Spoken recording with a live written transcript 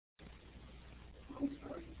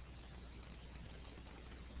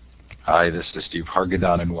Hi, this is Steve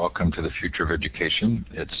Hargadon, and welcome to the Future of Education.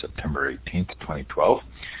 It's September 18th, 2012,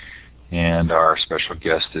 and our special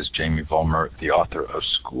guest is Jamie Vollmer, the author of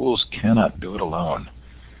Schools Cannot Do It Alone.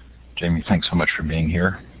 Jamie, thanks so much for being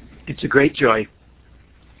here. It's a great joy.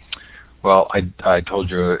 Well, I told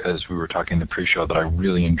you as we were talking in the pre-show that I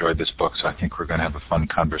really enjoyed this book, so I think we're going to have a fun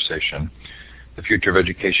conversation. The Future of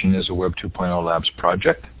Education is a Web 2.0 Labs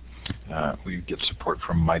project. We get support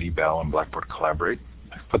from Mighty Bell and Blackboard Collaborate.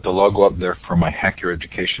 I've put the logo up there for my Hack Your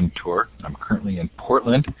Education tour. I'm currently in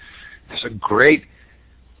Portland. There's a great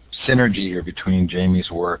synergy here between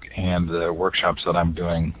Jamie's work and the workshops that I'm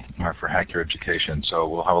doing for Hack Your Education, so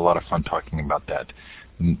we'll have a lot of fun talking about that.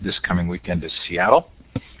 And this coming weekend is Seattle,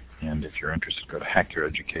 and if you're interested, go to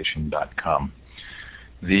hackyoureducation.com.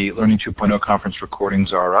 The Learning 2.0 conference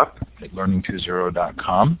recordings are up at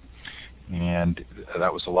learning20.com, and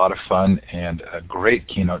that was a lot of fun and great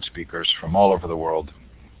keynote speakers from all over the world.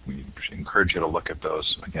 We encourage you to look at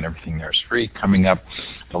those. Again, everything there is free. Coming up,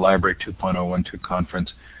 the Library 2.012 conference,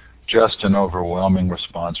 just an overwhelming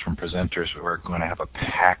response from presenters. We're going to have a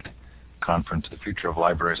packed conference, The Future of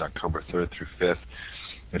Libraries, October 3rd through 5th.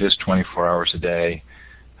 It is 24 hours a day.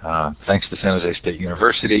 Thanks to San Jose State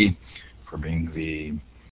University for being the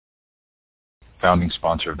founding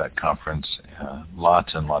sponsor of that conference.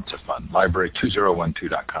 Lots and lots of fun.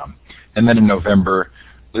 Library2012.com. And then in November,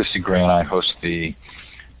 Lucy Gray and I host the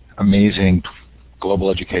amazing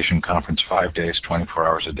Global Education Conference, 5 days, 24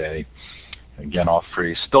 hours a day. Again, all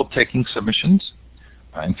free. Still taking submissions.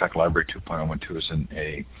 In fact, Library 2.012 is in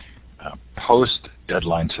a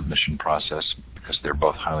post-deadline submission process because they're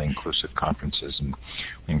both highly inclusive conferences, and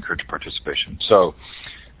we encourage participation. So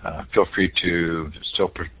feel free to still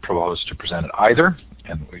propose to present at either,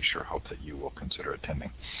 and we sure hope that you will consider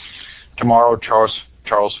attending. Tomorrow, Charles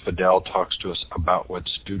Fidel talks to us about what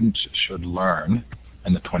students should learn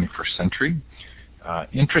in the 21st century.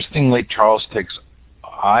 Interestingly, Charles takes,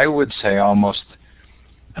 I would say, almost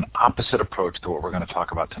an opposite approach to what we're going to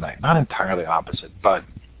talk about tonight. Not entirely opposite, but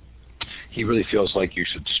he really feels like you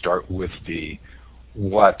should start with the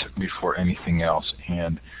what before anything else.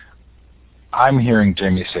 And I'm hearing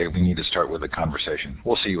Jamie say we need to start with a conversation.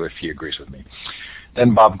 We'll see if he agrees with me.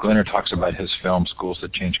 Then Bob Glenner talks about his film, Schools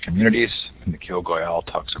That Change Communities. And Nikhil Goyal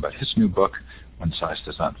talks about his new book, One Size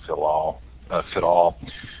Does Not Fit All.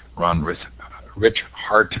 Ron Rich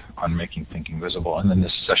Hart on Making Thinking Visible. And then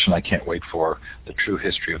this session I can't wait for, The True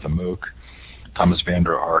History of the MOOC. Thomas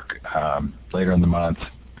Vander Ark later in the month.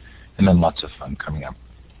 And then lots of fun coming up.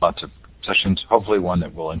 Lots of sessions, hopefully one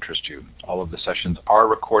that will interest you. All of the sessions are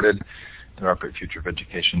recorded. They're up at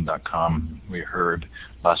futureofeducation.com. We heard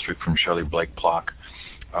last week from Shirley Blake Plock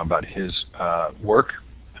about his work,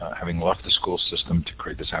 having left the school system to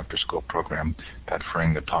create this after-school program. Pat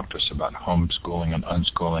Fringa talked to us about homeschooling and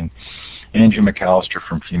unschooling. Angie McAllister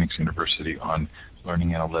from Phoenix University on learning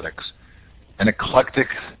analytics. An eclectic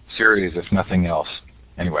series, if nothing else.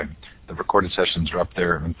 Anyway, the recorded sessions are up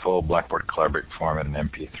there in full Blackboard Collaborate format and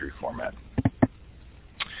MP3 format.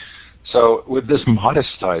 So with this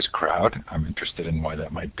modest-sized crowd, I'm interested in why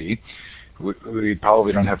that might be. We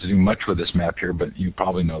probably don't have to do much with this map here, but you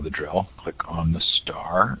probably know the drill. Click on the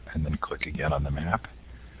star and then click again on the map.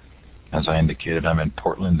 As I indicated, I'm in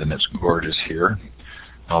Portland and it's gorgeous here,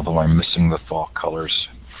 although I'm missing the fall colors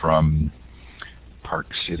from Park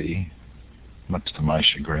City, much to my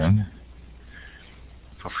chagrin.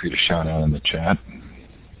 Feel free to shout out in the chat.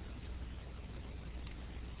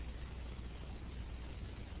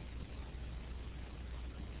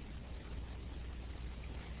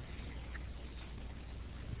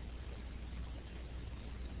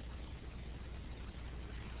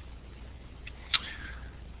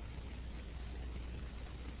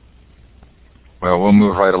 Well, we'll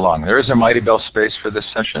move right along. There is a Mighty Bell space for this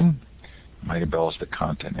session. Mighty Bell is the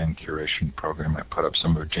content and curation program. I put up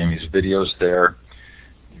some of Jamie's videos there.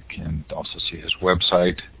 You can also see his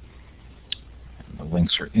website. And the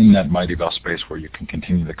links are in that Mighty Bell space where you can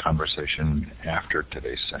continue the conversation after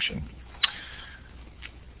today's session.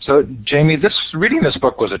 So, Jamie, reading this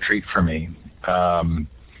book was a treat for me,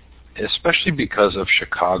 especially because of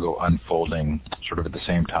Chicago unfolding sort of at the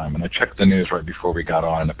same time. And I checked the news right before we got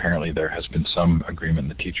on, and apparently there has been some agreement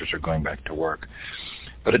the teachers are going back to work.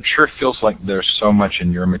 But it sure feels like there's so much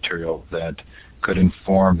in your material that could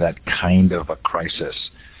inform that kind of a crisis.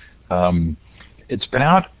 It's been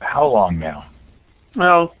out how long now?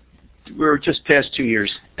 Well, we're just past 2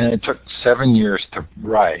 years. And it took 7 years to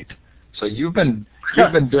write. So you've been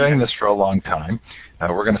doing this for a long time.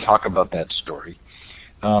 We're going to talk about that story.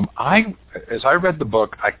 As I read the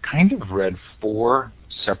book, I kind of read 4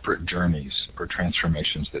 separate journeys or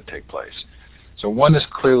transformations that take place. So one is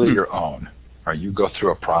clearly your own. Right? You go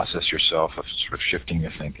through a process yourself of sort of shifting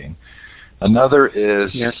your thinking. Another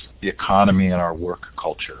is the economy and our work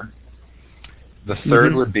culture. The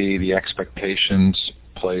third would be the expectations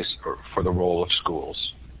placed for the role of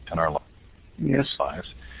schools in our lives.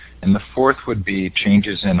 And the fourth would be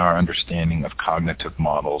changes in our understanding of cognitive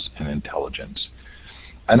models and intelligence.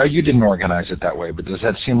 I know you didn't organize it that way, but does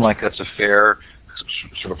that seem like that's a fair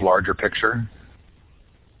sort of larger picture?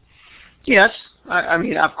 Yes. I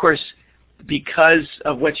mean, of course, because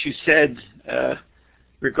of what you said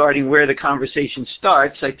regarding where the conversation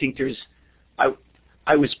starts, I think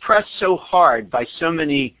I was pressed so hard by so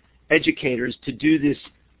many educators to do this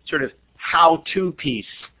sort of how-to piece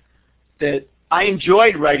that I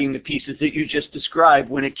enjoyed writing the pieces that you just described.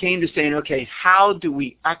 When it came to saying, okay, how do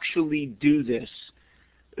we actually do this?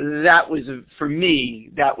 That was, for me,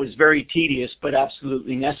 that was very tedious but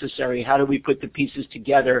absolutely necessary. How do we put the pieces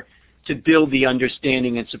together to build the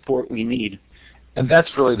understanding and support we need? And that's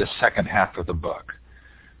really the second half of the book.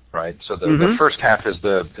 Right, so the first half is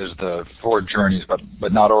the 4 journeys,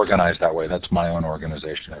 but not organized that way. That's my own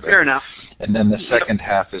organization of it. Fair enough. And then the second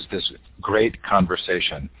half is this great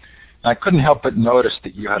conversation. And I couldn't help but notice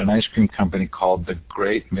that you had an ice cream company called the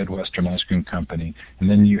Great Midwestern Ice Cream Company, and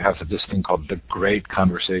then you have this thing called the Great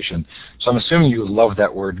Conversation. So I'm assuming you love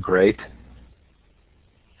that word "great."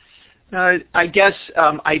 I guess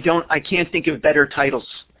I can't think of better titles.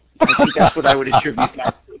 I think that's what I would attribute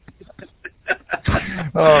that.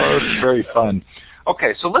 Oh, it's very fun.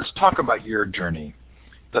 Okay, so let's talk about your journey.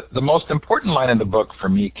 The most important line in the book for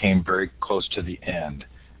me came very close to the end,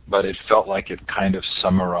 but it felt like it kind of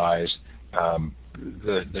summarized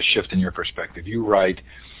the shift in your perspective. You write,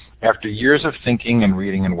 after years of thinking and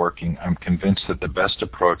reading and working, I'm convinced that the best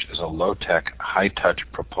approach is a low-tech, high-touch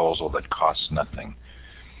proposal that costs nothing.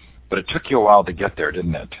 But it took you a while to get there,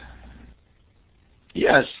 didn't it?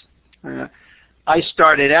 Yes. I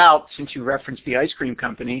started out, since you referenced the ice cream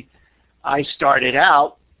company, I started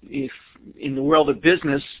out in the world of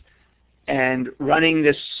business and running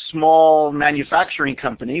this small manufacturing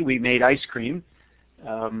company. We made ice cream.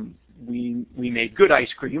 We made good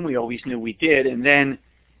ice cream. We always knew we did. And then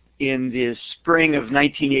in the spring of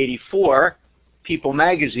 1984, People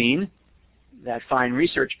magazine, that fine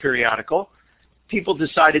research periodical, people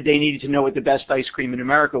decided they needed to know what the best ice cream in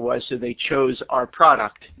America was, so they chose our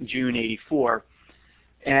product in June 84.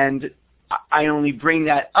 And I only bring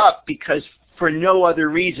that up because for no other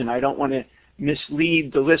reason, I don't want to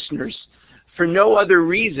mislead the listeners, for no other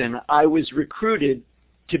reason I was recruited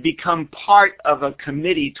to become part of a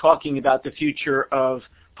committee talking about the future of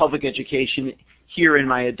public education here in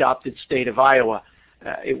my adopted state of Iowa.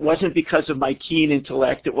 It wasn't because of my keen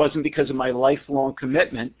intellect. It wasn't because of my lifelong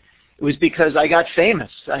commitment. It was because I got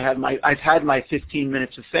famous. I've had my 15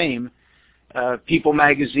 minutes of fame. People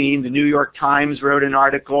magazine, the New York Times wrote an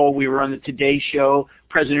article. We were on the Today Show.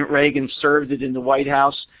 President Reagan served it in the White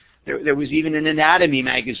House. There was even an anatomy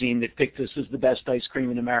magazine that picked us as the best ice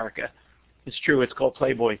cream in America. It's true. It's called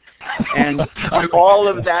Playboy. And all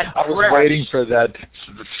of that press, I was waiting for that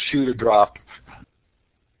shoe to drop.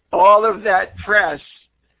 All of that press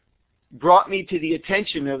brought me to the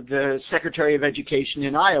attention of the Secretary of Education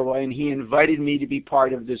in Iowa, and he invited me to be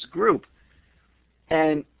part of this group.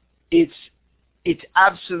 And it's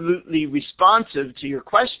absolutely responsive to your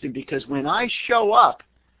question, because when I show up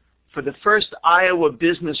for the first Iowa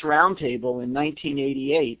Business Roundtable in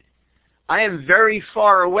 1988, I am very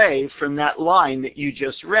far away from that line that you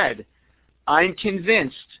just read. I'm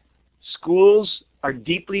convinced schools are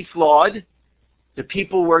deeply flawed. The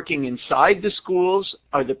people working inside the schools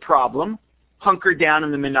are the problem, hunkered down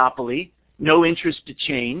in the monopoly, no interest to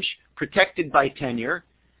change, protected by tenure,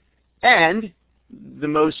 and the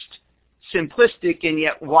most simplistic and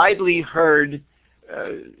yet widely heard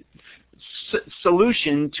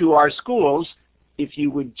solution to our schools: if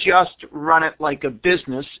you would just run it like a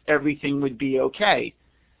business, everything would be okay.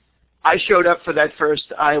 I showed up for that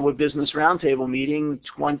first Iowa Business Roundtable meeting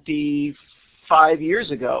 25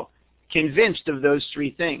 years ago, convinced of those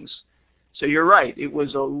 3 things. So you're right. It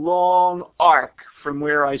was a long arc from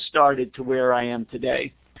where I started to where I am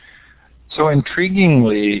today. So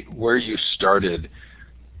intriguingly, where you started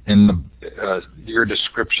in your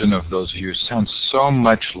description of those views sounds so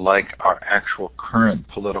much like our actual current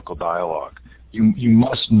political dialogue. You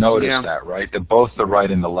must notice that, right? That both the right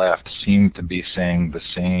and the left seem to be saying the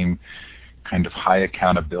same kind of high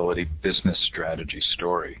accountability business strategy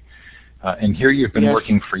story. And here you've been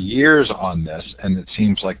working for years on this, and it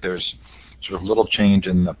seems like there's sort of little change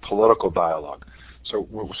in the political dialogue. So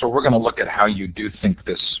we're going to look at how you do think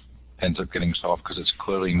this ends up getting solved, because it's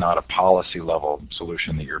clearly not a policy level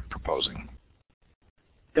solution that you're proposing.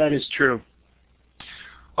 That is true.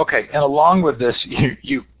 Okay, and along with this,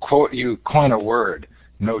 you coin a word,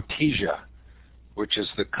 notesia, which is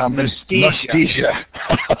the nostalgia.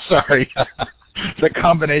 Sorry, the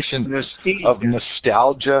combination of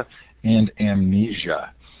nostalgia and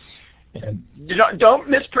amnesia. And don't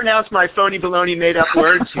mispronounce my phony baloney made up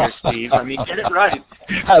words here, Steve. I mean, get it right.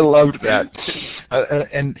 I loved that,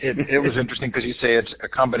 and it was interesting because you say it's a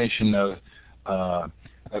combination of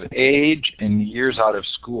age and years out of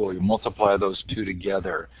school. You multiply those two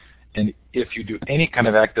together, and if you do any kind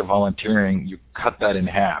of active volunteering, you cut that in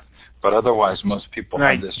half. But otherwise, most people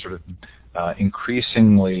Right. have this sort of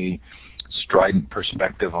increasingly strident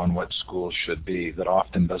perspective on what schools should be that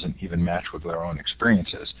often doesn't even match with their own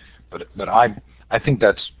experiences. But I think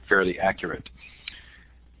that's fairly accurate.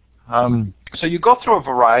 So you go through a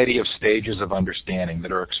variety of stages of understanding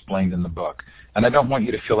that are explained in the book. And I don't want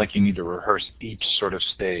you to feel like you need to rehearse each sort of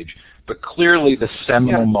stage. But clearly the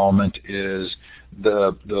seminal moment is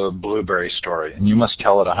the blueberry story. And you must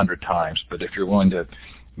tell it 100 times. But if you're willing to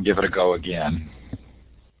give it a go again.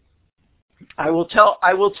 I will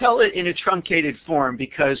tell it in a truncated form,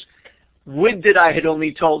 because would that I had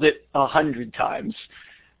only told it 100 times.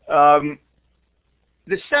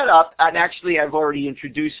 The setup, and actually I've already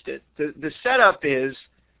introduced it, the setup is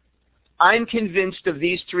I'm convinced of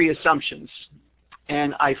these three assumptions.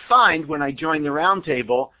 And I find when I join the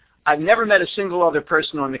roundtable, I've never met a single other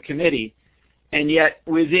person on the committee, and yet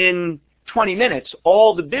within 20 minutes,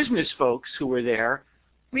 all the business folks who were there,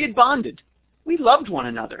 we had bonded. We loved one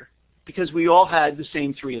another because we all had the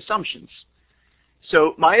same three assumptions.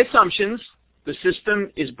 So my assumptions: the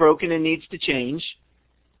system is broken and needs to change.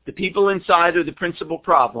 The people inside are the principal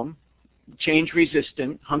problem. Change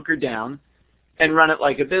resistant, hunker down, and run it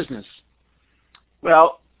like a business.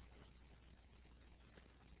 Well,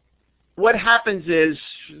 what happens is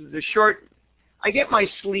I get my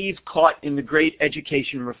sleeve caught in the great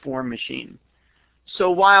education reform machine. So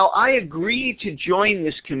while I agree to join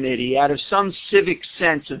this committee out of some civic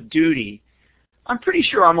sense of duty, I'm pretty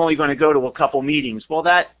sure I'm only going to go to a couple meetings. Well,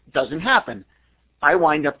 that doesn't happen. I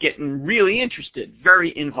wind up getting really interested,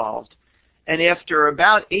 very involved. And after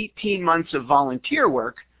about 18 months of volunteer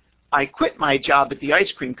work, I quit my job at the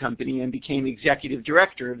ice cream company and became executive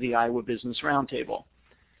director of the Iowa Business Roundtable.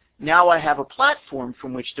 Now I have a platform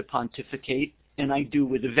from which to pontificate, and I do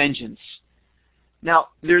with a vengeance. Now,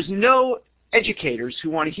 there's no educators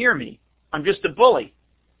who want to hear me. I'm just a bully.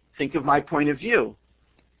 Think of my point of view.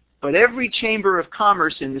 But every chamber of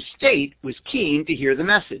commerce in the state was keen to hear the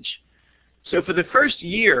message. So for the first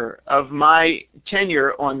year of my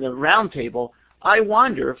tenure on the roundtable, I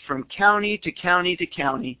wander from county to county to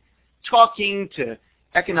county, talking to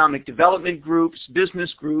economic development groups,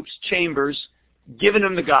 business groups, chambers, giving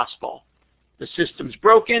them the gospel. The system's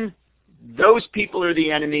broken. Those people are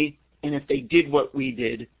the enemy. And if they did what we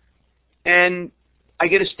did, and I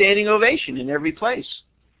get a standing ovation in every place.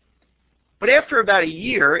 But after about a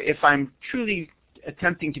year, if I'm truly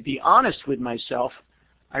attempting to be honest with myself,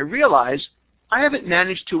 I realize I haven't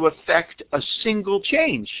managed to effect a single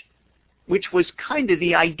change, which was kind of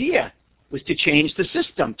the idea, was to change the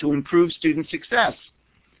system, to improve student success.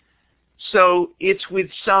 So it's with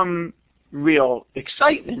some real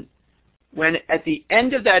excitement when at the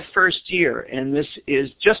end of that first year, and this is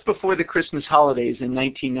just before the Christmas holidays in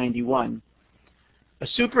 1991, a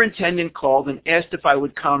superintendent called and asked if I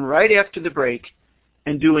would come right after the break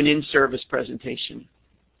and do an in-service presentation.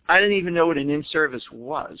 I didn't even know what an in-service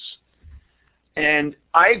was. And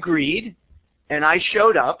I agreed, and I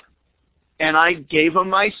showed up, and I gave him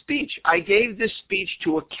my speech. I gave this speech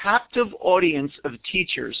to a captive audience of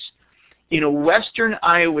teachers in a western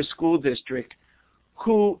Iowa school district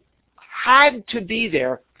who had to be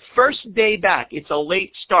there first day back. It's a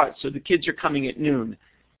late start, so the kids are coming at noon.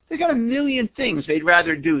 They got a million things they'd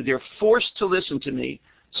rather do. They're forced to listen to me.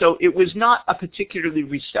 So it was not a particularly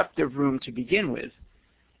receptive room to begin with.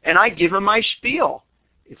 And I give them my spiel.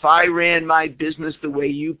 If I ran my business the way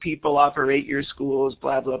you people operate your schools,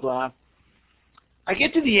 blah, blah, blah. I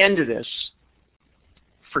get to the end of this,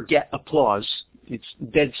 forget applause. It's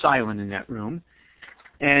dead silent in that room.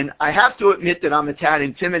 And I have to admit that I'm a tad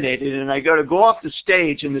intimidated, and I go off the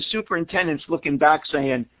stage, and the superintendent's looking back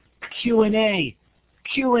saying, Q&A,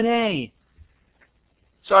 Q&A.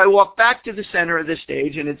 So I walk back to the center of the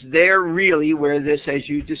stage, and it's there really where this, as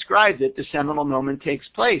you described it, the seminal moment takes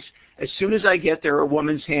place. As soon as I get there, a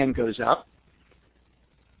woman's hand goes up.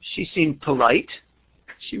 She seemed polite.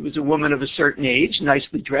 She was a woman of a certain age,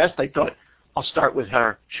 nicely dressed. I thought, I'll start with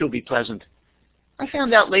her. She'll be pleasant. I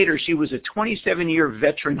found out later she was a 27-year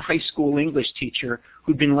veteran high school English teacher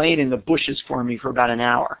who'd been laying in the bushes for me for about an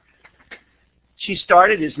hour. She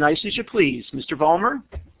started, "As nice as you please. Mr. Vollmer,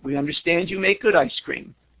 we understand you make good ice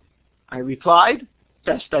cream." I replied,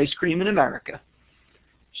 "Best ice cream in America."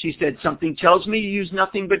 She said, "Something tells me you use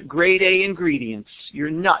nothing but grade A ingredients, your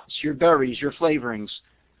nuts, your berries, your flavorings."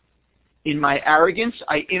 In my arrogance,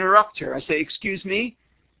 I interrupt her. I say, "Excuse me,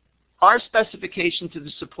 our specification to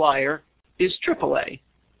the supplier is AAA."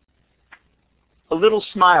 A little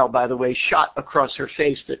smile, by the way, shot across her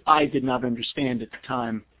face that I did not understand at the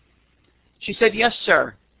time. She said, "Yes,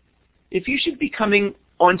 sir. If you should be coming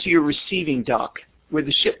onto your receiving dock where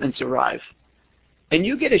the shipments arrive, and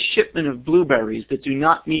you get a shipment of blueberries that do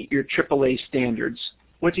not meet your AAA standards,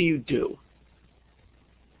 what do you do?"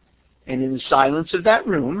 And in the silence of that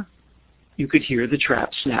room, you could hear the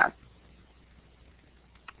trap snap.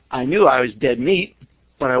 I knew I was dead meat,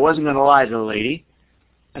 but I wasn't going to lie to the lady.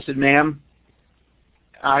 I said, "Ma'am,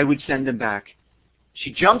 I would send them back."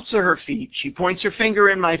 She jumps to her feet. She points her finger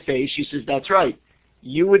in my face. She says, "That's right.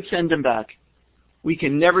 You would send them back. We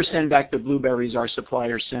can never send back the blueberries our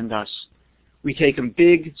suppliers send us. We take them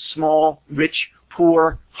big, small, rich,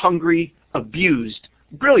 poor, hungry, abused,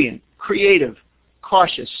 brilliant, creative,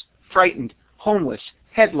 cautious, frightened, homeless,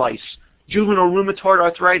 head lice, juvenile rheumatoid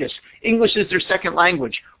arthritis. English is their second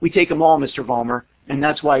language. We take them all, Mr. Vollmer, and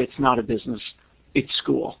that's why it's not a business. It's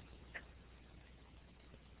school."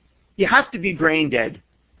 You have to be brain dead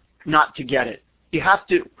not to get it. You have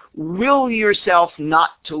to will yourself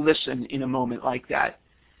not to listen in a moment like that.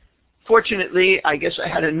 Fortunately, I guess I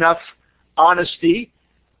had enough honesty.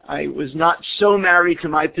 I was not so married to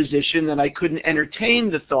my position that I couldn't entertain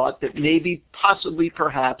the thought that maybe, possibly,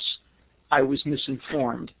 perhaps, I was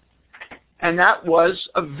misinformed. And that was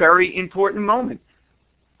a very important moment.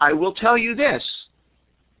 I will tell you this.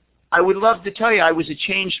 I would love to tell you I was a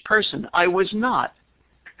changed person. I was not.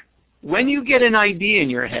 When you get an idea in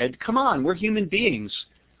your head, come on, we're human beings.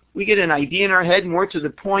 We get an idea in our head, more to the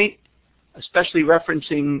point, especially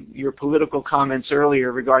referencing your political comments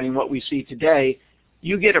earlier regarding what we see today,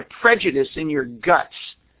 you get a prejudice in your guts.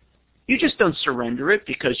 You just don't surrender it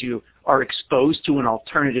because you are exposed to an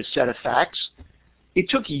alternative set of facts. It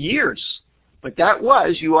took years, but that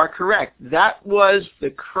was, you are correct, that was the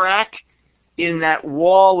crack in that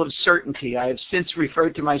wall of certainty. I have since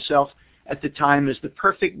referred to myself at the time as the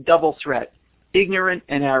perfect double threat, ignorant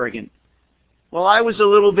and arrogant. Well, I was a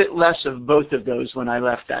little bit less of both of those when I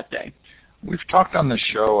left that day. We've talked on the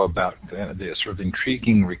show about the sort of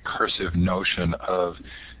intriguing recursive notion of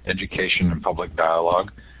education and public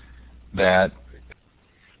dialogue, that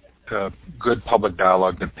good public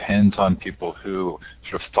dialogue depends on people who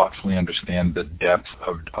sort of thoughtfully understand the depth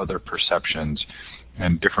of other perceptions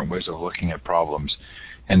and different ways of looking at problems.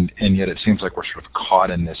 And yet it seems like we're sort of caught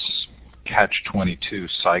in this catch-22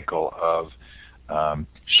 cycle of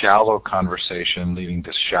shallow conversation leading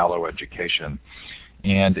to shallow education.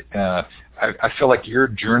 And I feel like your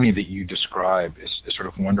journey that you describe is sort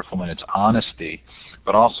of wonderful in its honesty,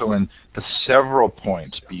 but also in the several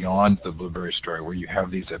points beyond the blueberry story where you have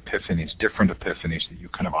these epiphanies, different epiphanies that you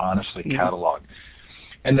kind of honestly catalog.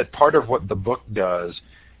 And that part of what the book does,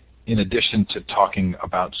 in addition to talking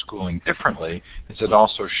about schooling differently, is it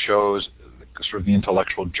also shows sort of the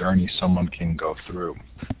intellectual journey someone can go through.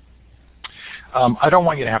 I don't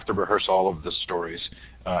want you to have to rehearse all of the stories,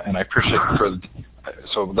 and I appreciate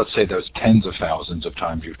so let's say those tens of thousands of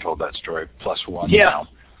times you've told that story, plus one now.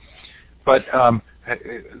 But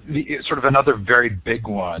sort of another very big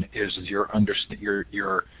one is your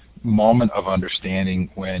moment of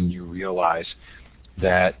understanding when you realize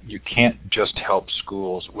that you can't just help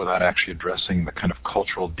schools without actually addressing the kind of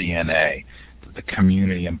cultural DNA, the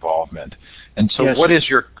community involvement. And so what is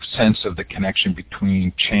your sense of the connection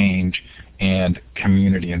between change and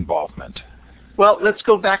community involvement? Well, let's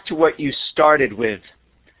go back to what you started with.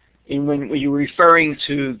 And when you were referring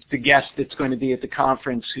to the guest that's going to be at the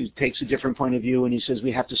conference who takes a different point of view and he says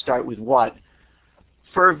we have to start with what?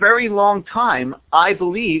 For a very long time, I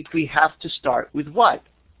believed we have to start with what?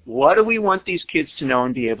 What do we want these kids to know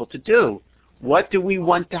and be able to do? What do we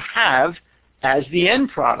want to have as the end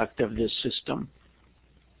product of this system?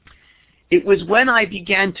 It was when I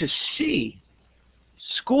began to see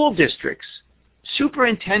school districts,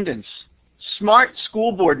 superintendents, smart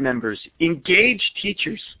school board members, engaged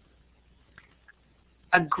teachers,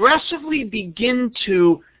 aggressively begin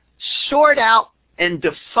to sort out and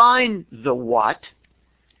define the what,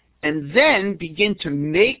 and then begin to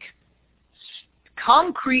make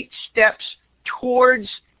concrete steps towards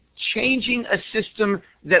changing a system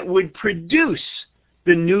that would produce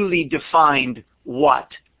the newly defined what.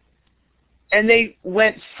 And they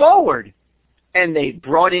went forward, and they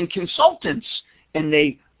brought in consultants, and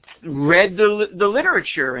they read the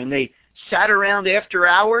literature, and they sat around after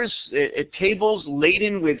hours at tables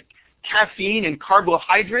laden with caffeine and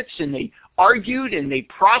carbohydrates, and they argued and they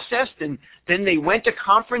processed, and then they went to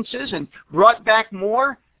conferences and brought back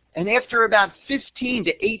more. And after about 15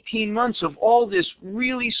 to 18 months of all this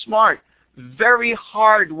really smart, very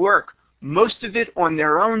hard work, most of it on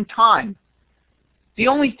their own time, the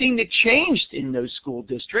only thing that changed in those school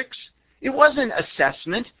districts, it wasn't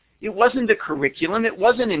assessment, it wasn't the curriculum, it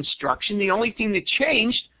wasn't instruction. The only thing that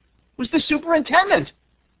changed was the superintendent.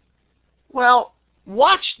 Well,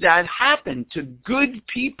 watch that happen to good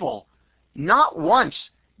people, not once,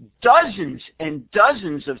 dozens and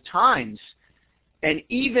dozens of times. And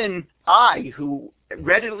even I, who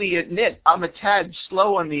readily admit I'm a tad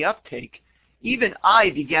slow on the uptake, even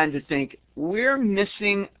I began to think, we're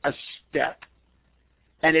missing a step.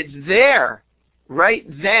 And it's there, right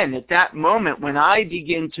then, at that moment, when I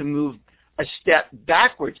begin to move a step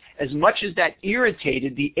backwards. As much as that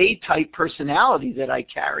irritated the A-type personality that I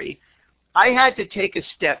carry, I had to take a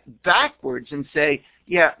step backwards and say,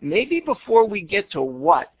 yeah, maybe before we get to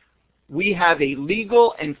what, we have a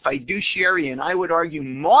legal and fiduciary, and I would argue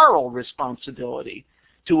moral responsibility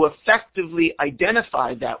to effectively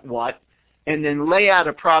identify that what and then lay out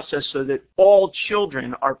a process so that all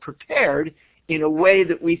children are prepared in a way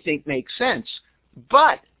that we think makes sense.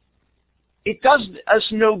 But it does us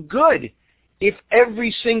no good if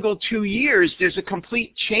every single 2 years there's a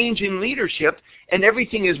complete change in leadership and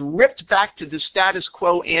everything is ripped back to the status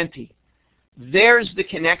quo ante. There's the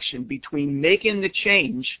connection between making the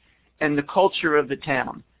change and the culture of the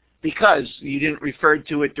town. Because you didn't refer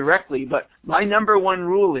to it directly, but my number one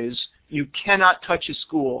rule is you cannot touch a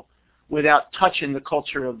school without touching the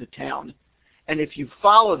culture of the town. And if you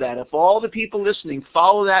follow that, if all the people listening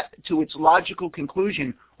follow that to its logical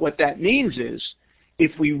conclusion, what that means is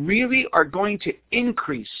if we really are going to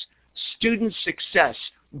increase student success,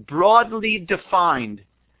 broadly defined,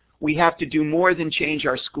 we have to do more than change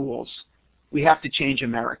our schools. We have to change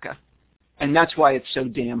America. And that's why it's so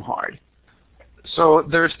damn hard. So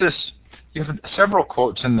there's this, you have several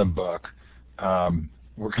quotes in the book.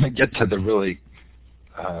 We're going to get to the really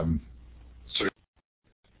sort of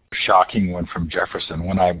shocking one from Jefferson,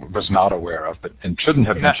 one I was not aware of, but and shouldn't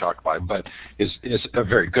have been shocked by, but is a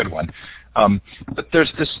very good one. But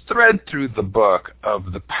there's this thread through the book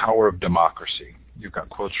of the power of democracy. You've got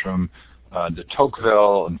quotes from de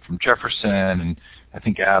Tocqueville and from Jefferson and I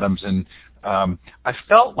think Adams, and I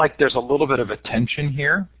felt like there's a little bit of a tension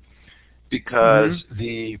here because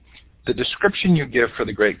the description you give for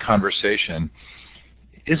the Great Conversation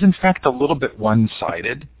is in fact a little bit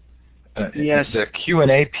one-sided. Yes. The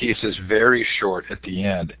Q&A piece is very short at the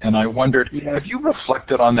end, and I wondered, have you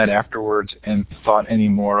reflected on that afterwards and thought any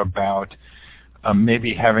more about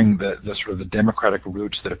maybe having the sort of the democratic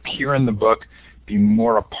roots that appear in the book be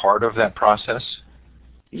more a part of that process?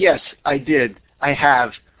 Yes, I did. I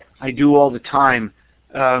have. I do all the time.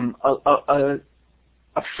 A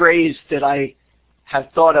phrase that I have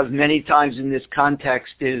thought of many times in this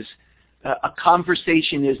context is a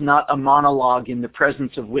conversation is not a monologue in the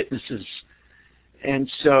presence of witnesses. And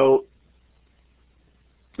so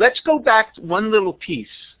let's go back one little piece,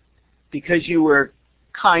 because you were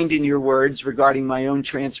kind in your words regarding my own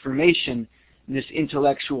transformation in this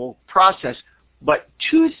intellectual process. But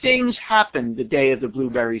two things happened the day of the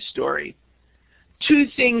Blueberry story. Two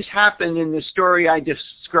things happened in the story I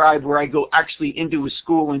described where I go actually into a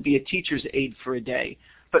school and be a teacher's aide for a day.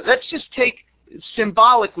 But let's just take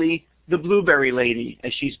symbolically the Blueberry Lady,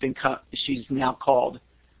 as she's now called.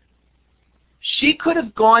 She could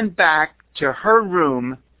have gone back to her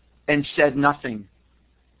room and said nothing.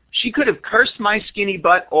 She could have cursed my skinny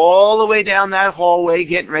butt all the way down that hallway,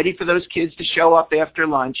 getting ready for those kids to show up after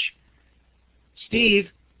lunch. Steve,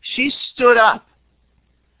 she stood up.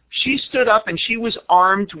 She stood up and she was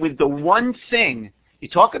armed with the one thing. You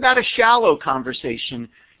talk about a shallow conversation.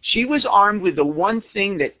 She was armed with the one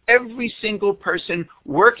thing that every single person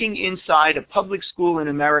working inside a public school in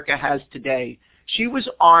America has today. She was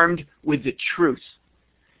armed with the truth.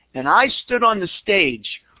 And I stood on the stage,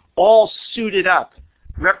 all suited up,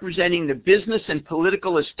 representing the business and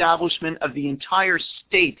political establishment of the entire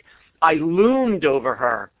state. I loomed over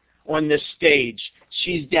her on the stage.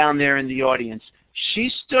 She's down there in the audience.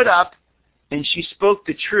 She stood up and she spoke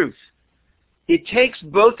the truth. It takes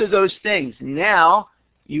both of those things. Now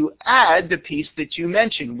you add the piece that you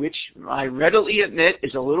mentioned, which I readily admit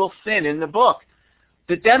is a little thin in the book.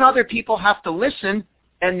 But then other people have to listen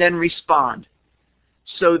and then respond.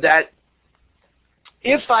 So that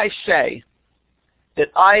if I say that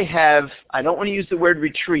I don't want to use the word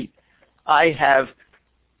retreat, I have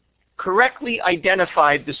correctly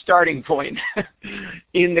identified the starting point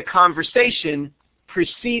in the conversation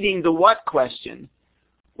preceding the what question.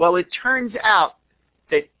 Well, it turns out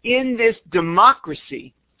that in this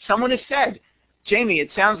democracy, someone has said, Jamie, it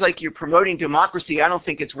sounds like you're promoting democracy. I don't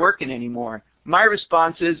think it's working anymore. My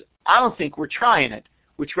response is, I don't think we're trying it,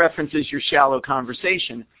 which references your shallow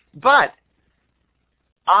conversation. But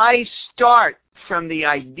I start from the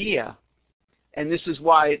idea, and this is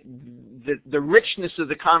why the richness of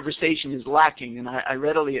the conversation is lacking, and I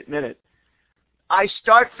readily admit it. I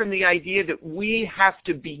start from the idea that we have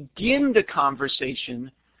to begin the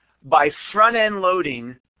conversation by front-end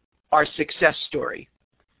loading our success story,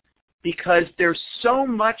 because there's so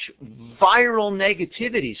much viral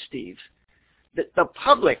negativity, Steve, that the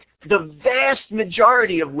public, the vast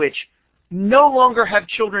majority of which no longer have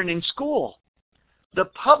children in school, the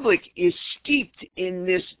public is steeped in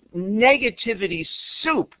this negativity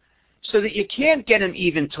soup so that you can't get them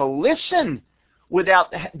even to listen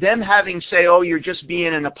without them having say, oh, you're just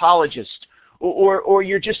being an apologist, or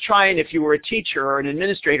you're just trying, if you were a teacher or an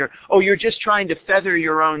administrator, oh, you're just trying to feather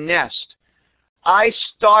your own nest. I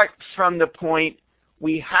start from the point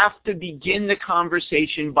we have to begin the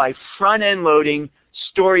conversation by front-end loading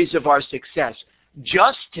stories of our success,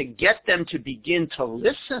 just to get them to begin to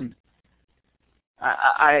listen.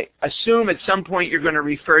 I assume at some point you're going to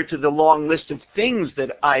refer to the long list of things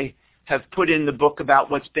that I have put in the book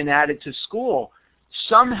about what's been added to school.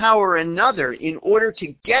 Somehow or another, in order to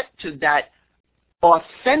get to that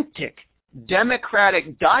authentic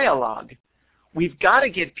democratic dialogue, we've got to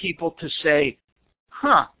get people to say,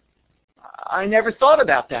 I never thought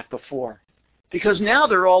about that before. Because now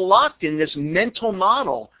they're all locked in this mental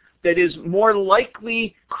model that is more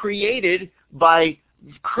likely created by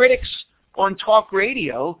critics on talk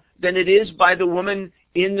radio than it is by the woman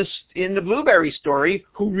in the Blueberry story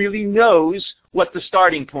who really knows what the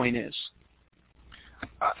starting point is.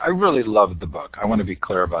 I really loved the book. I want to be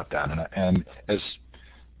clear about that. And as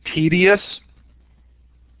tedious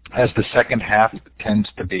as the second half tends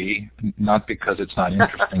to be, not because it's not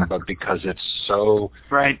interesting, but because it's so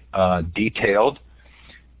right. Detailed,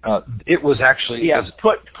 it was actually... Yes,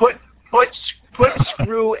 put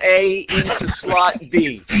screw A into slot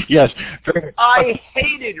B. Yes. I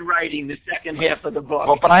hated writing the second half of the book.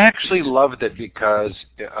 Well, but I actually loved it because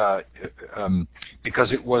it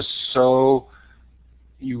was so...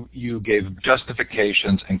 You gave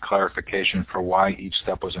justifications and clarification for why each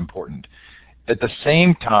step was important. At the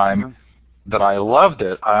same time that I loved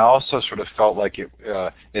it, I also sort of felt like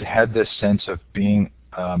it had this sense of being,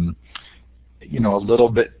 a little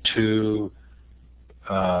bit too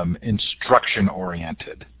instruction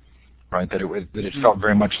oriented, right? That it felt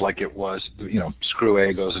very much like it was, screw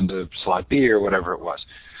A goes into slot B or whatever it was.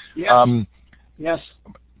 Yes. Yes.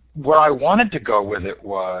 Where I wanted to go with it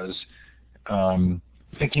was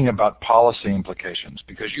thinking about policy implications,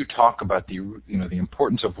 because you talk about the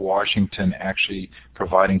importance of Washington actually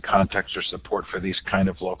providing context or support for these kind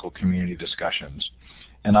of local community discussions.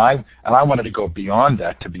 And I wanted to go beyond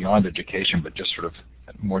that, to beyond education, but just sort of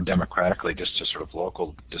more democratically, just to sort of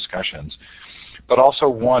local discussions. But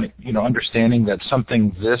also understanding that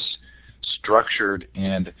something this structured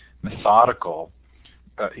and methodical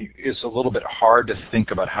is a little bit hard to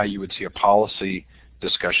think about how you would see a policy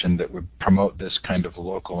discussion that would promote this kind of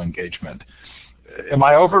local engagement. Am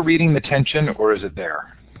I overreading the tension, or is it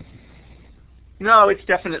there? No, it's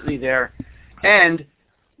definitely there. And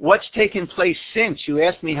what's taken place since? You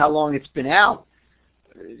asked me how long it's been out.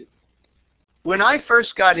 When I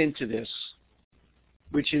first got into this,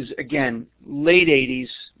 which is, again, late 80s,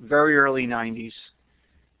 very early 90s,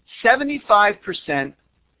 75%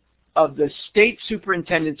 of the state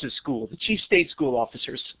superintendents of school, the chief state school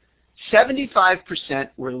officers, 75%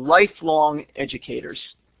 were lifelong educators.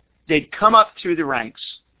 They'd come up through the ranks.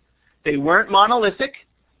 They weren't monolithic,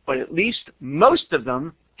 but at least most of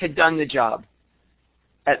them had done the job.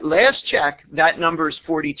 At last check, that number is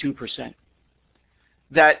 42%.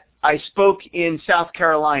 That I spoke in South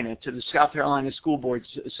Carolina to the South Carolina School Boards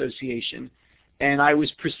Association, and I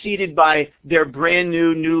was preceded by their brand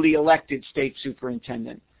new, newly elected state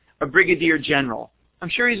superintendent, a brigadier general. I'm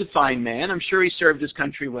sure he's a fine man. I'm sure he served his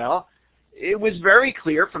country well. It was very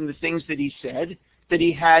clear from the things that he said that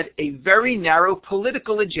he had a very narrow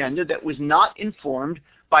political agenda that was not informed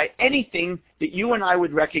by anything that you and I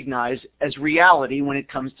would recognize as reality when it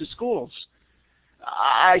comes to schools.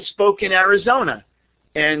 I spoke in Arizona,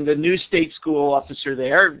 and the new state school officer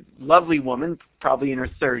there, lovely woman, probably in her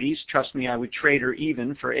 30s, trust me, I would trade her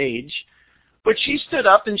even for age, but she stood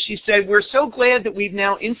up and she said, we're so glad that we've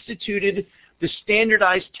now instituted the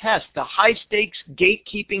standardized test, the high-stakes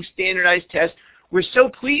gatekeeping standardized test. We're so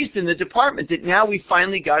pleased in the department that now we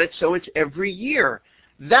finally got it so it's every year.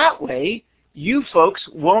 That way, you folks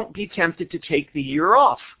won't be tempted to take the year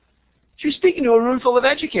off. She was speaking to a room full of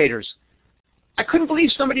educators. I couldn't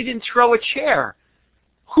believe somebody didn't throw a chair.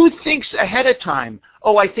 Who thinks ahead of time,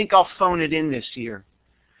 oh, I think I'll phone it in this year?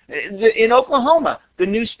 In Oklahoma, the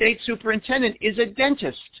new state superintendent is a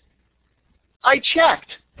dentist. I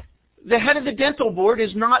checked. The head of the dental board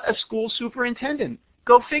is not a school superintendent.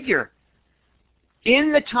 Go figure.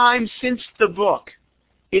 In the time since the book,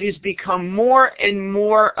 it has become more and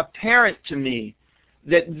more apparent to me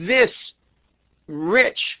that this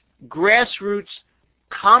rich grassroots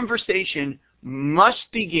conversation must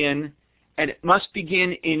begin, and it must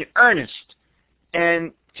begin in earnest.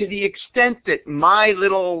 And to the extent that my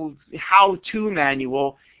little how-to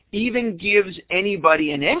manual even gives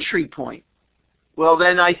anybody an entry point, well,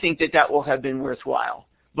 then I think that that will have been worthwhile.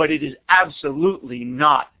 But it is absolutely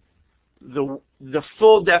not the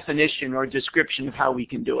full definition or description of how we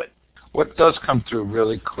can do it. What does come through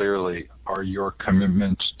really clearly are your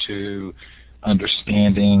commitments to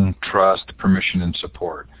understanding, trust, permission, and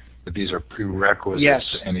support. That these are prerequisites Yes.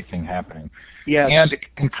 to anything happening. Yes.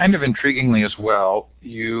 And kind of intriguingly as well,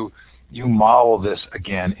 you model this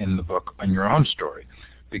again in the book on your own story,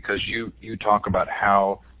 because you talk about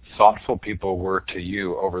how thoughtful people were to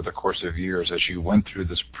you over the course of years as you went through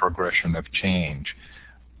this progression of change,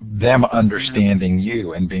 them understanding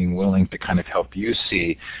you and being willing to kind of help you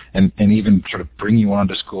see and even sort of bring you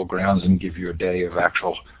onto school grounds and give you a day of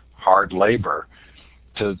actual hard labor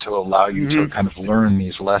to allow you to kind of learn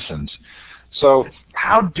these lessons. So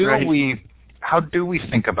how do we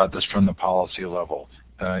think about this from the policy level?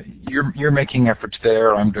 You're making efforts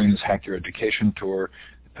there. I'm doing this Hack Your Education tour.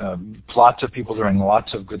 Lots of people doing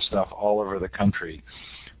lots of good stuff all over the country.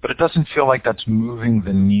 But it doesn't feel like that's moving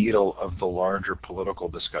the needle of the larger political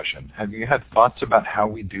discussion. Have you had thoughts about how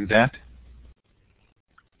we do that?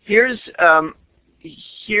 Here's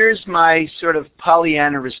my sort of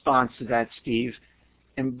Pollyanna response to that, Steve.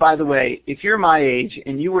 And by the way, if you're my age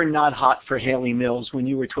and you were not hot for Haley Mills when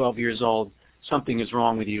you were 12 years old, something is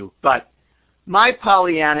wrong with you. But my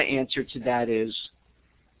Pollyanna answer to that is,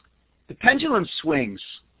 the pendulum swings.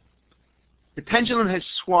 The pendulum has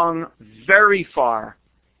swung very far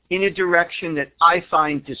in a direction that I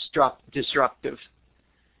find disruptive.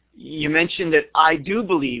 You mentioned that I do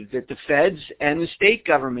believe that the feds and the state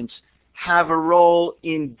governments have a role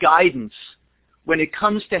in guidance when it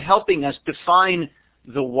comes to helping us define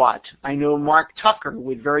the what. I know Mark Tucker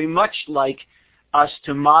would very much like us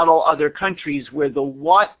to model other countries where the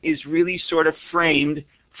what is really sort of framed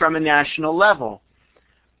from a national level.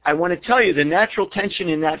 I want to tell you the natural tension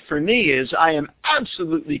in that for me is I am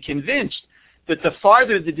absolutely convinced that the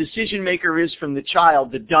farther the decision maker is from the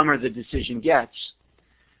child, the dumber the decision gets.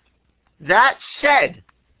 That said,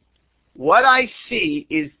 what I see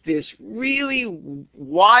is this really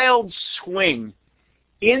wild swing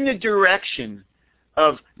in the direction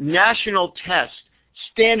of national tests,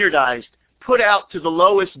 standardized, put out to the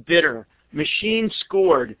lowest bidder, machine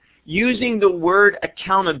scored, using the word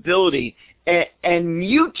accountability and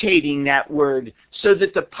mutating that word so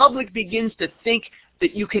that the public begins to think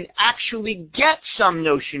that you can actually get some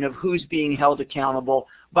notion of who's being held accountable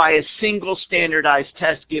by a single standardized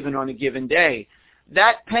test given on a given day.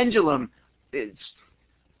 That pendulum is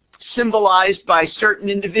symbolized by certain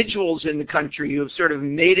individuals in the country who have sort of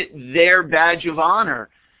made it their badge of honor.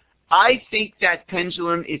 I think that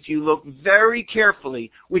pendulum, if you look very carefully,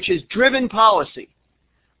 which has driven policy,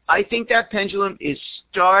 I think that pendulum is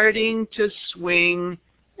starting to swing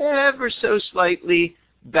ever so slightly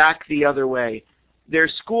back the other way. There are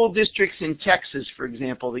school districts in Texas, for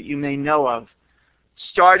example, that you may know of,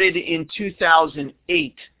 started in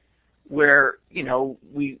 2008, where, you know,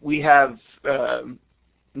 we have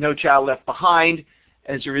No Child Left Behind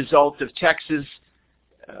as a result of Texas.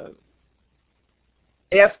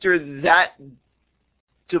 After that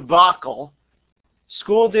debacle,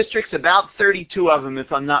 school districts, about 32 of them,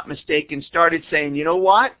 if I'm not mistaken, started saying, you know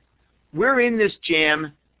what? We're in this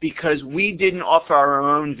jam because we didn't offer our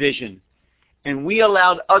own vision. And we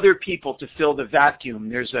allowed other people to fill the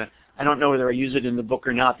vacuum. I don't know whether I use it in the book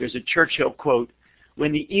or not, there's a Churchill quote,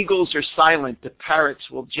 when the eagles are silent, the parrots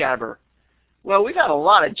will jabber. Well, we got a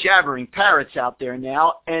lot of jabbering parrots out there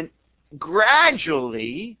now, and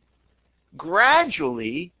gradually,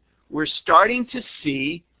 we're starting to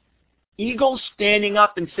see eagles standing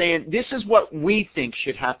up and saying, this is what we think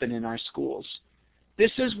should happen in our schools.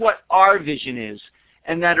 This is what our vision is.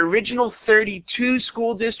 And that original 32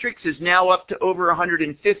 school districts is now up to over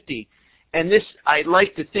 150. And this, I'd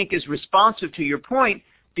like to think, is responsive to your point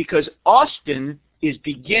because Austin is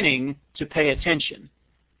beginning to pay attention.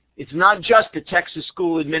 It's not just the Texas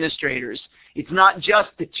school administrators. It's not just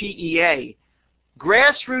the TEA.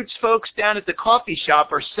 Grassroots folks down at the coffee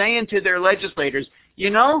shop are saying to their legislators,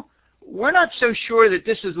 we're not so sure that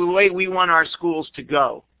this is the way we want our schools to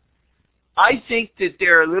go. I think that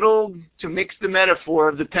there are little, to mix the metaphor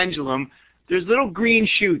of the pendulum, there's little green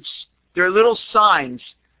shoots. There are little signs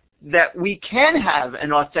that we can have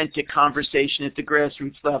an authentic conversation at the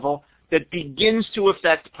grassroots level that begins to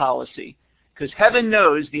affect policy. Because heaven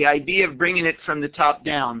knows the idea of bringing it from the top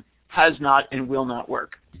down has not and will not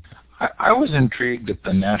work. I was intrigued at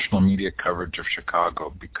the national media coverage of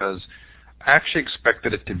Chicago because I actually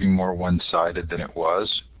expected it to be more one-sided than it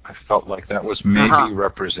was. I felt like that was maybe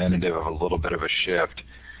representative of a little bit of a shift,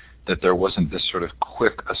 that there wasn't this sort of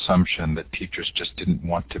quick assumption that teachers just didn't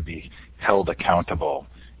want to be held accountable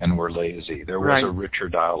and were lazy. There was a richer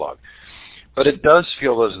dialogue. But it does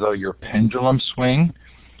feel as though your pendulum swing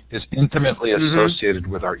is intimately associated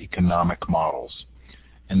with our economic models.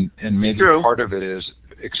 And maybe part of it is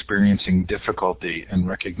experiencing difficulty and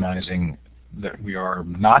recognizing that we are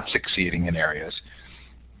not succeeding in areas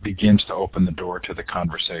begins to open the door to the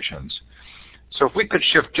conversations. So if we could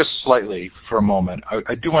shift just slightly for a moment,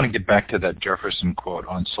 I do want to get back to that Jefferson quote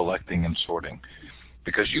on selecting and sorting,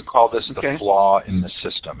 because you call this the flaw in the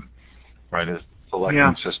system, right? A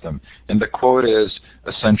selecting system. And the quote is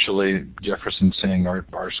essentially Jefferson saying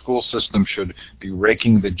our school system should be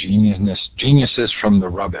raking the geniuses from the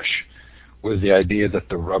rubbish, with the idea that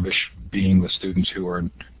the rubbish being the students who are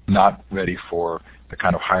not ready for the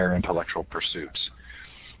kind of higher intellectual pursuits.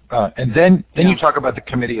 And then you talk about the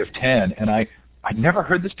Committee of 10, and I never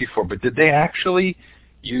heard this before, but did they actually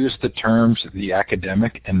use the terms the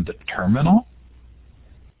academic and the terminal?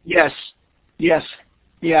 Yes.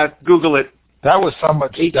 Yeah, Google it. That was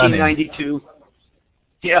somewhat stunning. 1892.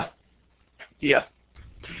 Yeah.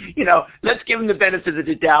 Let's give them the benefit of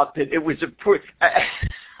the doubt that it was a poor...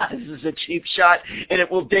 this is a cheap shot, and it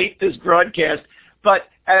will date this broadcast. But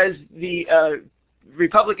as the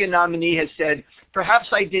Republican nominee has said, perhaps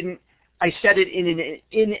I said it in an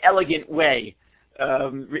inelegant way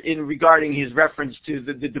in regarding his reference to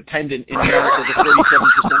the dependent in America, the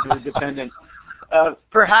 37% of the dependent.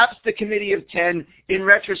 Perhaps the Committee of 10, in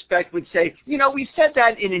retrospect, would say, we said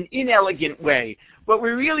that in an inelegant way. What we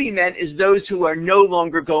really meant is those who are no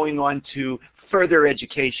longer going on to further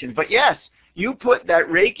education. But yes, you put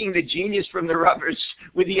that raking the genius from the rubbish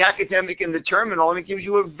with the academic and the terminal, and it gives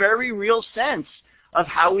you a very real sense of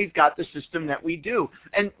how we've got the system that we do.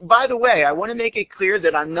 And by the way, I want to make it clear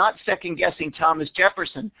that I'm not second-guessing Thomas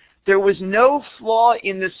Jefferson. There was no flaw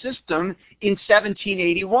in the system in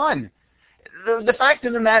 1781. The fact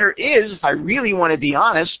of the matter is, if I really want to be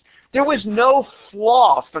honest, there was no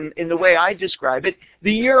flaw in the way I describe it.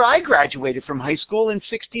 The year I graduated from high school in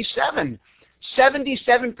 1967,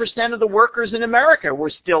 77% of the workers in America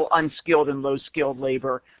were still unskilled and low-skilled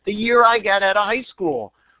labor. The year I got out of high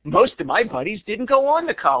school, most of my buddies didn't go on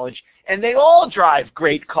to college, and they all drive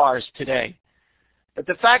great cars today. But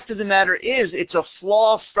the fact of the matter is, it's a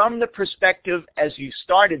flaw from the perspective, as you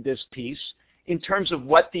started this piece, in terms of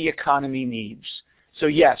what the economy needs. So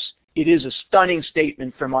yes, it is a stunning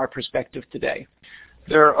statement from our perspective today.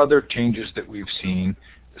 There are other changes that we've seen.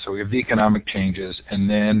 So we have the economic changes, and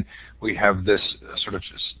then we have this sort of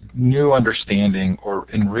new understanding or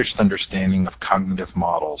enriched understanding of cognitive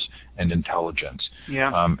models and intelligence. Yeah.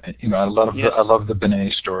 I love the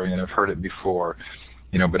Binet story, and I've heard it before.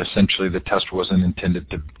 But essentially the test wasn't intended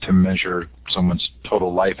to measure someone's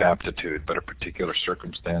total life aptitude, but a particular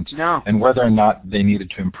circumstance. No. And whether or not they needed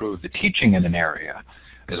to improve the teaching in an area,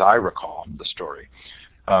 as I recall the story.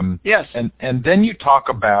 Yes. And then you talk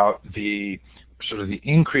about the sort of the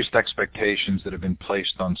increased expectations that have been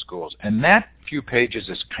placed on schools. And that few pages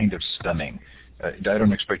is kind of stunning. I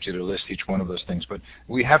don't expect you to list each one of those things, but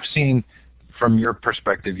we have seen, from your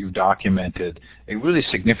perspective, you've documented a really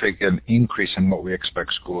significant increase in what we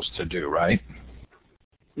expect schools to do, right?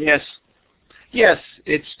 Yes.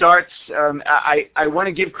 It starts, I want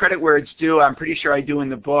to give credit where it's due. I'm pretty sure I do in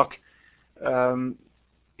the book.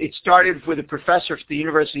 It started with a professor at the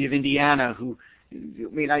University of Indiana who,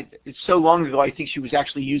 it's so long ago, I think she was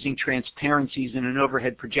actually using transparencies in an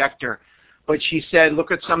overhead projector. But she said,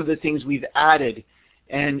 look at some of the things we've added.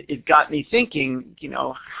 And it got me thinking,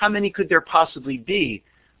 how many could there possibly be?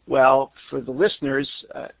 Well, for the listeners,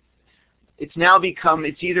 it's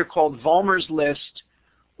either called Vollmer's List,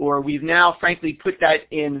 or we've now, frankly, put that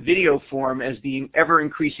in video form as the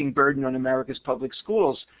ever-increasing burden on America's public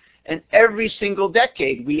schools. And every single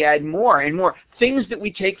decade, we add more and more things that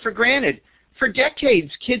we take for granted. For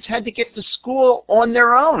decades, kids had to get to school on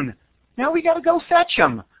their own. Now we got to go fetch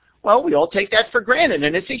them. Well, we all take that for granted,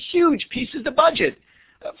 and it's a huge piece of the budget.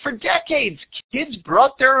 For decades, kids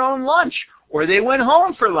brought their own lunch, or they went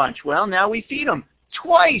home for lunch. Well, now we feed them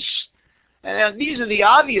twice. And these are the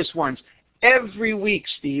obvious ones. Every week,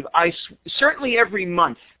 Steve, certainly every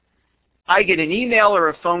month, I get an email or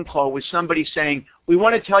a phone call with somebody saying, we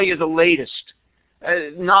want to tell you the latest.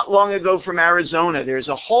 Not long ago from Arizona, there's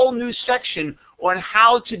a whole new section on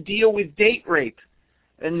how to deal with date rape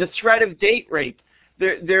and the threat of date rape.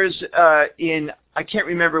 There's I can't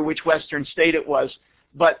remember which western state it was,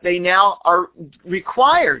 but they now are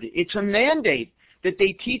required, it's a mandate, that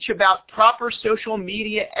they teach about proper social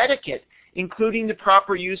media etiquette, including the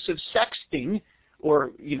proper use of sexting,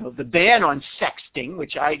 or the ban on sexting,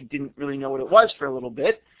 which I didn't really know what it was for a little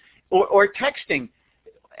bit, or texting.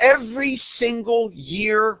 Every single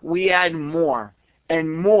year we add more and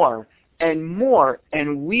more and more,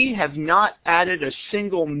 and we have not added a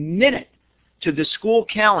single minute to the school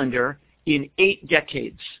calendar in 8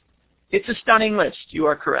 decades. It's a stunning list. You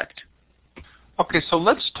are correct. Okay, so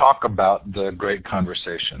let's talk about the great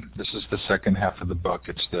conversation. This is the second half of the book.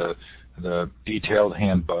 It's the detailed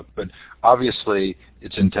handbook, but obviously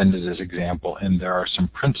it's intended as example, and there are some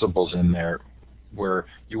principles in there where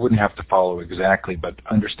you wouldn't have to follow exactly, but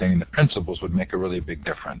understanding the principles would make a really big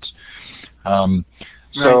difference.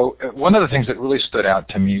 So one of the things that really stood out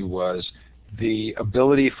to me was the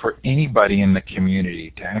ability for anybody in the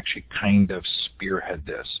community to actually kind of spearhead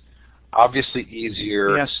this. Obviously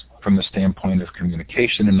easier from the standpoint of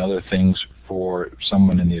communication and other things for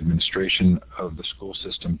someone in the administration of the school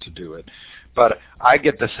system to do it. But I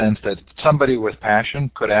get the sense that somebody with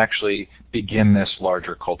passion could actually begin this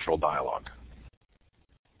larger cultural dialogue.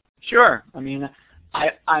 Sure. I mean,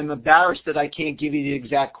 I'm embarrassed that I can't give you the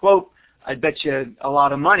exact quote. I bet you a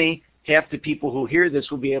lot of money. Half the people who hear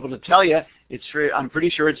this will be able to tell you. I'm pretty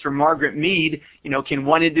sure it's from Margaret Mead. Can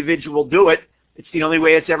one individual do it? It's the only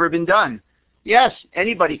way it's ever been done. Yes,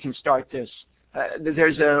 anybody can start this.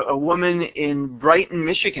 There's a woman in Brighton,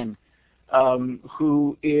 Michigan,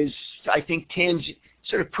 who is, I think,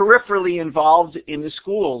 sort of peripherally involved in the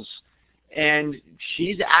schools, and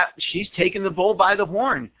she's taken the bull by the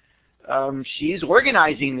horn. She's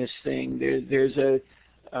organizing this thing. There's a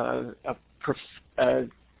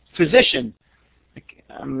physician.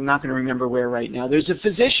 I'm not going to remember where right now. There's a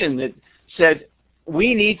physician that said,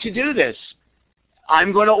 we need to do this.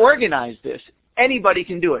 I'm going to organize this. Anybody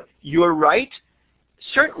can do it. You're right,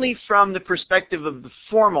 certainly from the perspective of the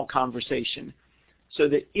formal conversation. So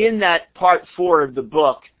that in that part 4 of the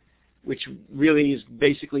book, which really is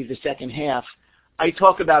basically the second half, I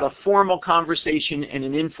talk about a formal conversation and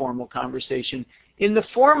an informal conversation. In the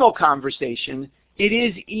formal conversation, it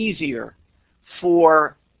is easier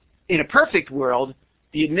for, in a perfect world,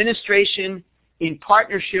 the administration in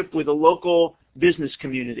partnership with a local business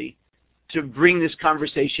community to bring this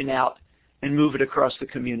conversation out and move it across the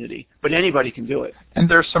community. But anybody can do it. And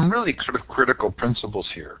there's some really sort of critical principles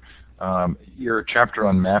here. Your chapter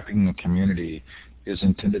on mapping the community is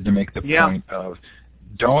intended to make the point of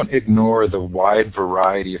don't ignore the wide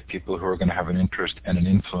variety of people who are going to have an interest and an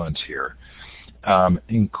influence here,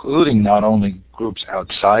 including not only groups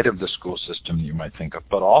outside of the school system you might think of,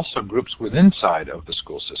 but also groups inside of the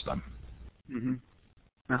school system.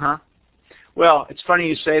 Mm-hmm. Well, it's funny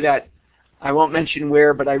you say that. I won't mention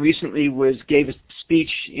where, but I recently gave a speech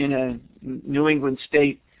in a New England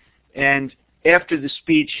state, and after the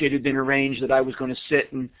speech, it had been arranged that I was going to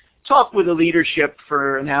sit and talk with the leadership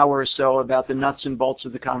for an hour or so about the nuts and bolts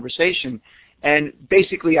of the conversation. And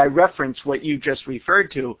basically, I referenced what you just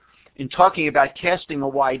referred to in talking about casting a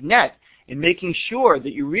wide net and making sure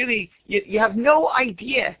that you have no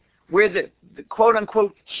idea where the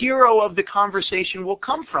quote-unquote hero of the conversation will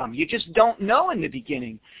come from. You just don't know in the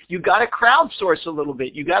beginning. You got to crowdsource a little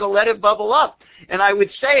bit. You got to let it bubble up. And I would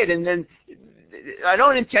say it, and then I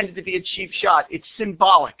don't intend it to be a cheap shot. It's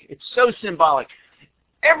symbolic. It's so symbolic.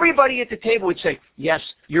 Everybody at the table would say, yes,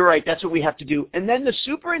 you're right, that's what we have to do. And then the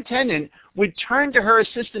superintendent would turn to her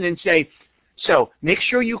assistant and say, so make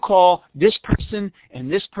sure you call this person and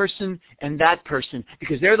this person and that person,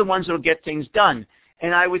 because they're the ones that will get things done.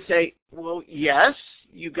 And I would say, well, yes,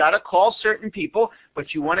 you got to call certain people,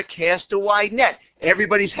 but you want to cast a wide net.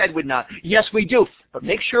 Everybody's head would nod. Yes, we do, but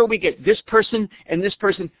make sure we get this person and this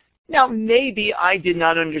person. Now, maybe I did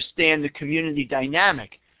not understand the community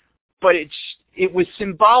dynamic, but it was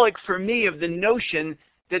symbolic for me of the notion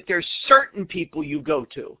that there's certain people you go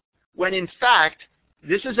to, when in fact,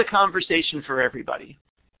 this is a conversation for everybody.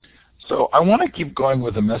 So I want to keep going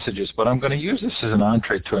with the messages, but I'm going to use this as an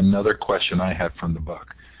entree to another question I had from the book.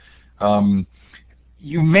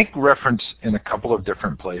 You make reference in a couple of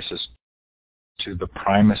different places to the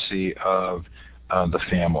primacy of the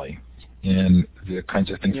family in the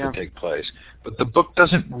kinds of things that take place. But the book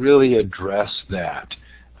doesn't really address that.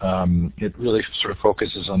 It really sort of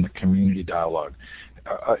focuses on the community dialogue.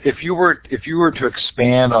 If you were to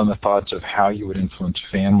expand on the thoughts of how you would influence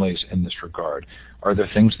families in this regard, are there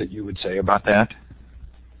things that you would say about that?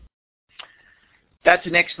 That's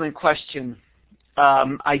an excellent question.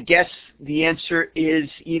 I guess the answer is,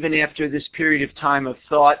 even after this period of time of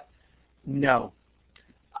thought, no.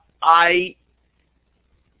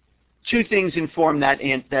 Two things inform that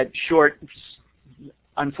short,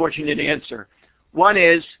 unfortunate answer. One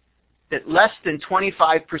is that less than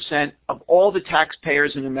 25% of all the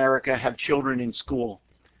taxpayers in America have children in school.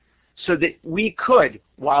 So that we could,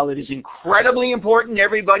 while it is incredibly important,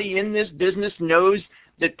 everybody in this business knows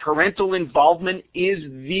that parental involvement is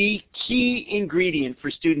the key ingredient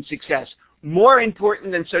for student success, more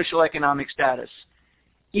important than social economic status.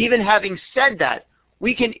 Even having said that,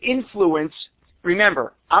 we can influence,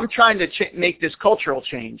 remember, I'm trying to make this cultural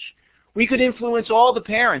change. We could influence all the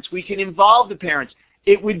parents. We can involve the parents.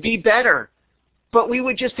 It would be better. But we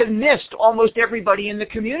would just have missed almost everybody in the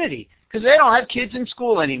community because they don't have kids in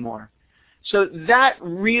school anymore. So that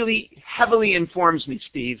really heavily informs me,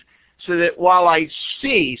 Steve, so that while I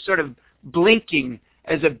see sort of blinking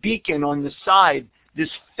as a beacon on the side this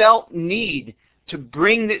felt need to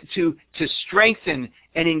to strengthen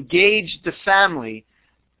and engage the family,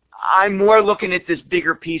 I'm more looking at this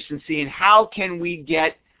bigger piece and seeing how can we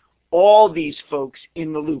get all these folks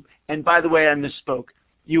in the loop. And by the way, I misspoke.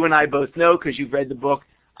 You and I both know, because you've read the book,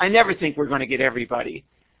 I never think we're going to get everybody.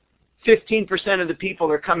 15% of the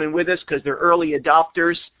people are coming with us because they're early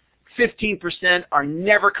adopters. 15% are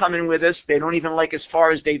never coming with us. They don't even like as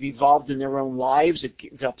far as they've evolved in their own lives. It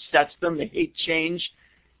upsets them. They hate change.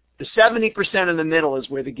 The 70% in the middle is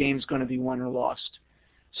where the game's going to be won or lost.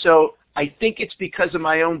 So I think it's because of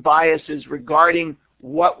my own biases regarding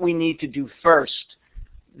what we need to do first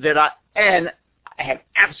that I have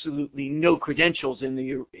absolutely no credentials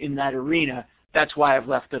in that arena. That's why I've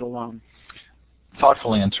left it alone.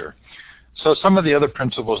 Thoughtful answer. So some of the other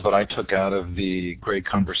principles that I took out of the great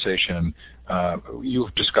conversation,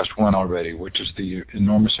 you've discussed one already, which is the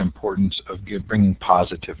enormous importance of bringing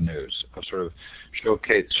positive news, of sort of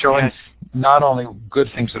showing not only good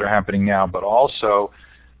things that are happening now, but also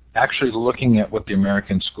actually looking at what the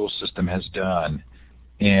American school system has done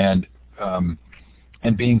and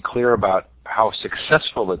being clear about how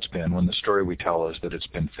successful it's been when the story we tell is that it's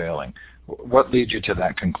been failing. What leads you to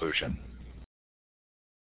that conclusion?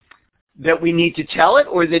 That we need to tell it,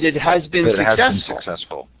 or that it has been successful? That it has been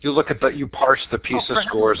successful. You look at you parse the PISA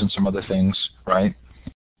scores and some other things, right?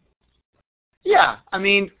 Yeah, I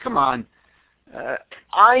mean, come on.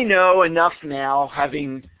 I know enough now,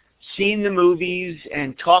 having seen the movies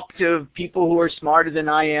and talked to people who are smarter than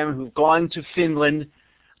I am, who've gone to Finland.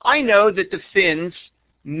 I know that the Finns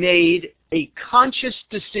made a conscious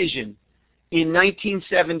decision in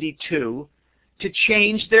 1972 to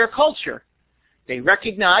change their culture. They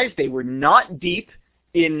recognized they were not deep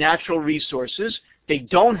in natural resources. They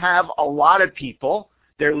don't have a lot of people.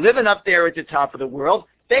 They're living up there at the top of the world.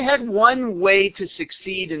 They had one way to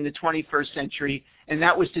succeed in the 21st century, and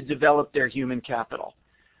that was to develop their human capital.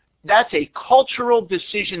 That's a cultural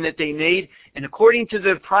decision that they made, and according to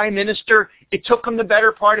the Prime Minister, it took them the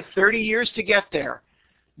better part of 30 years to get there.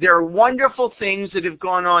 There are wonderful things that have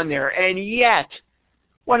gone on there, and yet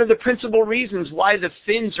one of the principal reasons why the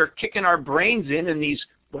Finns are kicking our brains in these,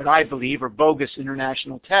 what I believe are bogus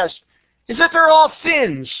international tests, is that they're all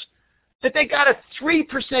Finns, that they got a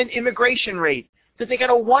 3% immigration rate, that they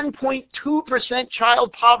got a 1.2%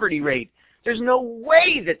 child poverty rate. There's no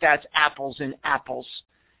way that that's apples and apples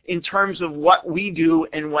in terms of what we do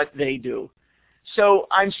and what they do. So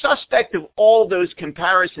I'm suspect of all those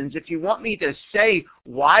comparisons. If you want me to say,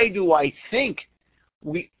 why do I think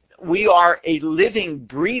we are a living,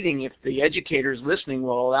 breathing, if the educators listening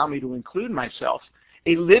will allow me to include myself,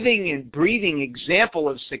 a living and breathing example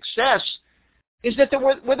of success, is that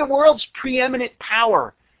we're the world's preeminent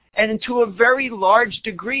power. And to a very large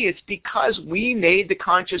degree, it's because we made the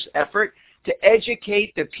conscious effort to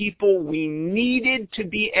educate the people we needed to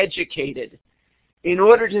be educated in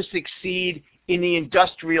order to succeed in the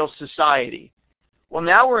industrial society. Well,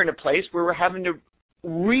 now we're in a place where we're having to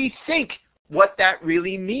rethink what that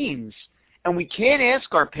really means. And we can't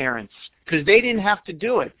ask our parents because they didn't have to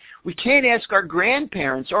do it. We can't ask our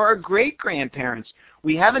grandparents or our great-grandparents.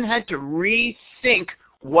 We haven't had to rethink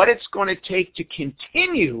what it's going to take to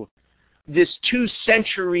continue this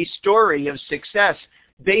 2-century story of success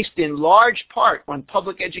based in large part on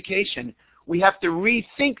public education. We have to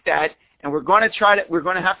rethink that, and we're going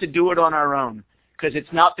to have to do it on our own. because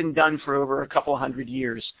it's not been done for over a couple hundred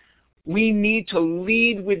years. We need to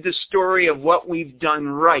lead with the story of what we've done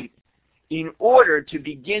right in order to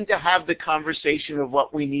begin to have the conversation of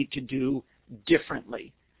what we need to do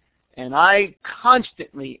differently. And I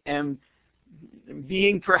constantly am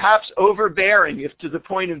being perhaps overbearing, if to the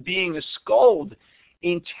point of being a scold,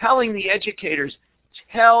 in telling the educators,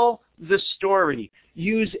 tell the story.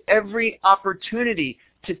 Use every opportunity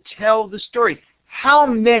to tell the story. How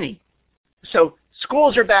many? So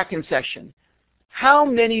schools are back in session. How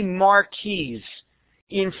many marquees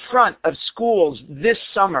in front of schools this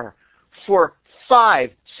summer for 5,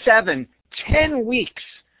 7, 10 weeks,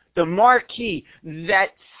 the marquee that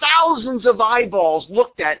thousands of eyeballs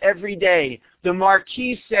looked at every day, the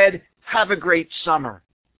marquee said, have a great summer.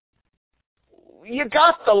 You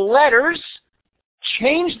got the letters.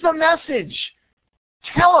 Change the message.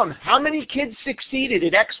 Tell them how many kids succeeded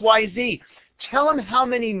at XYZ. Tell them how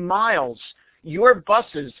many miles your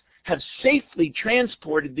buses have safely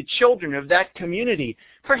transported the children of that community.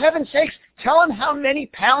 For heaven's sakes, tell them how many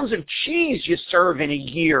pounds of cheese you serve in a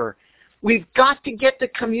year. We've got to get the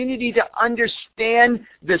community to understand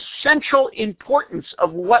the central importance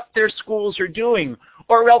of what their schools are doing,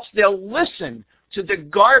 or else they'll listen to the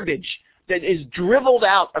garbage that is dribbled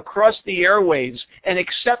out across the airwaves and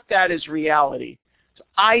accept that as reality. So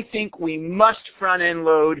I think we must front-end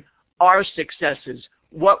load our successes,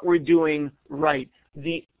 what we're doing right,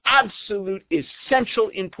 the absolute essential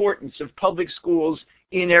importance of public schools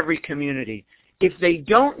in every community. If they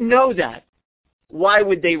don't know that, why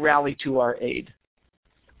would they rally to our aid?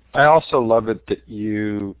 I also love it that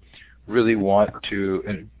you really want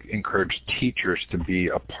to encourage teachers to be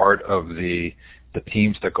a part of the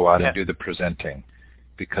teams that go out and do the presenting,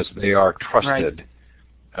 because they are trusted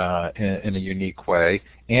in a unique way,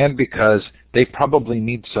 and because they probably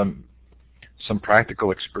need some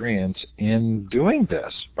practical experience in doing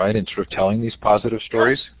this, right, and sort of telling these positive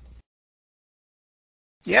stories.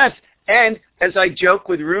 Yes, and as I joke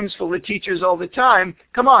with rooms full of teachers all the time,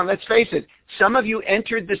 come on, let's face it, some of you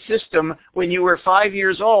entered the system when you were 5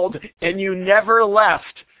 years old and you never left.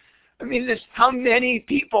 I mean, there's how many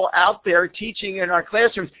people out there teaching in our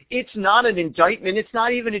classrooms. It's not an indictment. It's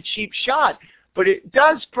not even a cheap shot. But it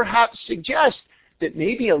does perhaps suggest that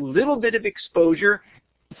maybe a little bit of exposure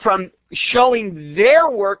from showing their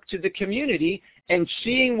work to the community and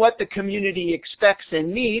seeing what the community expects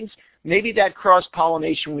and needs, maybe that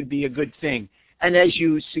cross-pollination would be a good thing. And as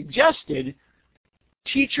you suggested,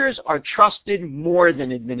 teachers are trusted more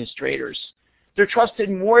than administrators. They're trusted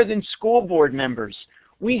more than school board members.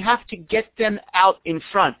 We have to get them out in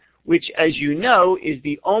front, which, as you know, is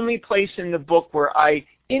the only place in the book where I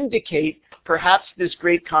indicate perhaps this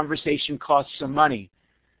great conversation costs some money.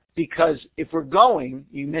 Because if we're going,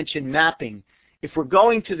 you mentioned mapping, if we're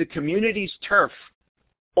going to the community's turf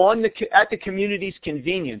at the community's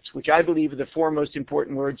convenience, which I believe are the four most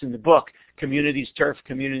important words in the book, community's turf,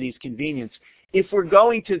 community's convenience, if we're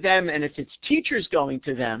going to them and if it's teachers going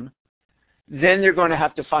to them, then they're going to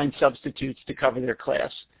have to find substitutes to cover their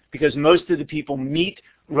class, because most of the people meet,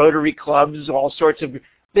 Rotary clubs, all sorts of,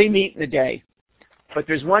 they meet in a day. But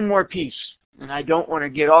there's one more piece, and I don't want to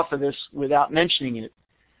get off of this without mentioning it.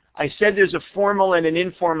 I said there's a formal and an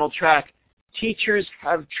informal track. Teachers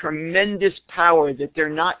have tremendous power that they're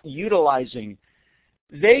not utilizing.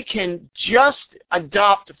 They can just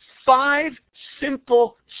adopt 5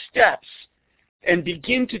 simple steps and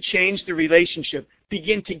begin to change the relationship,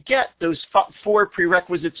 begin to get those 4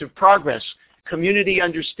 prerequisites of progress: community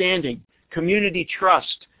understanding, community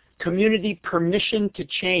trust, community permission to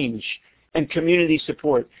change, and community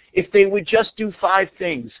support. If they would just do 5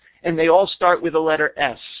 things, and they all start with the letter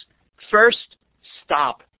S. First,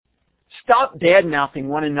 stop. Stop bad-mouthing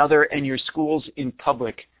one another and your schools in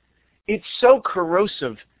public. It's so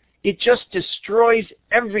corrosive. It just destroys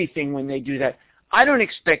everything when they do that. I don't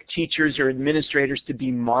expect teachers or administrators to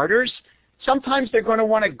be martyrs. Sometimes they're going to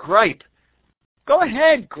want to gripe. Go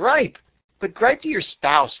ahead, gripe. But gripe to your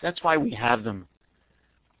spouse. That's why we have them.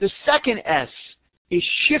 The second S is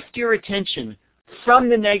shift your attention from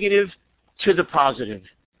the negative to the positive.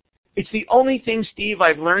 It's the only thing, Steve,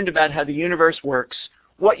 I've learned about how the universe works.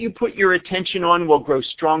 What you put your attention on will grow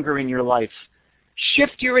stronger in your life.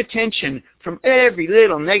 Shift your attention from every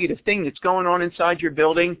little negative thing that's going on inside your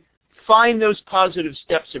building. Find those positive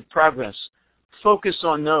steps of progress. Focus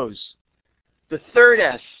on those. The third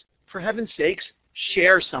S, for heaven's sakes,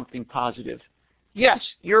 share something positive. Yes,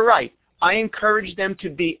 you're right. I encourage them to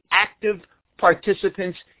be active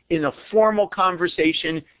participants in a formal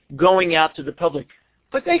conversation going out to the public.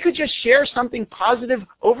 But they could just share something positive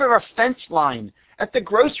over a fence line, at the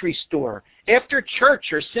grocery store, after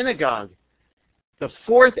church or synagogue. The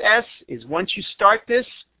fourth S is once you start this,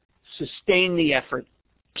 sustain the effort.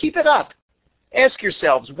 Keep it up. Ask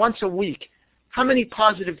yourselves once a week, how many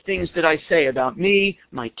positive things did I say about me,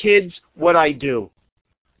 my kids, what I do?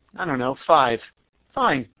 I don't know, 5.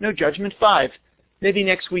 Fine, no judgment, 5. Maybe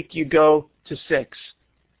next week you go to 6.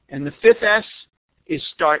 And the fifth S is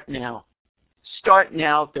start now. Start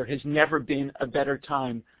now. There has never been a better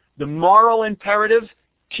time. The moral imperative,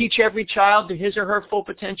 teach every child to his or her full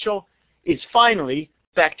potential, is finally,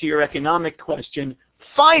 back to your economic question,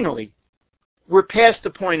 finally, we're past the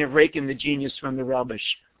point of raking the genius from the rubbish.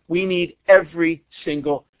 We need every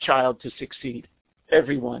single child to succeed.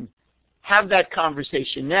 Everyone. Have that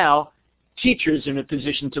conversation now. Teachers are in a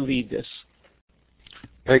position to lead this.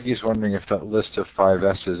 Peggy's wondering if that list of 5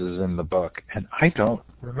 S's is in the book, and I don't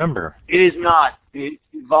remember. It is not. It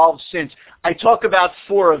evolved since. I talk about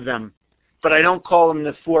 4 of them, but I don't call them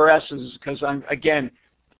the 4 S's because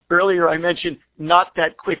earlier I mentioned not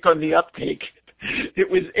that quick on the uptake. It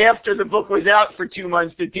was after the book was out for 2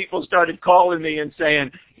 months that people started calling me and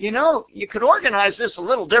saying, you could organize this a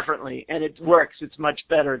little differently, and it works. It's much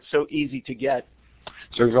better. It's so easy to get.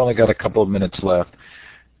 So we've only got a couple of minutes left.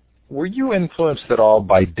 Were you influenced at all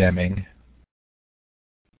by Deming?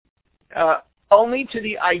 Only to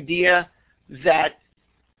the idea that,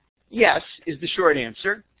 yes, is the short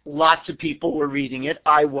answer. Lots of people were reading it.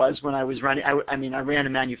 I was when I was running. I ran a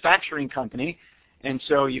manufacturing company, and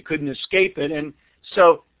so you couldn't escape it. And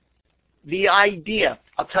so the idea,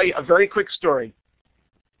 I'll tell you a very quick story.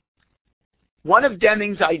 One of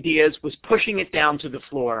Deming's ideas was pushing it down to the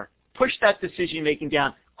floor. Push that decision-making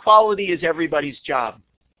down. Quality is everybody's job.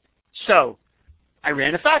 So I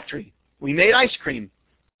ran a factory. We made ice cream.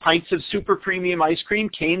 Pints of super premium ice cream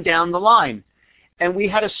came down the line. And we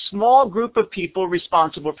had a small group of people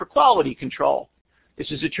responsible for quality control. This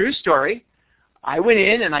is a true story. I went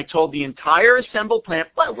in and I told the entire assembled plant,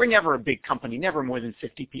 well, we're never a big company, never more than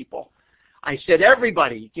 50 people. I said,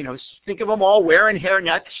 everybody, think of them all wearing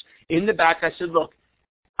hairnets in the back. I said, look,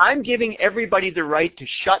 I'm giving everybody the right to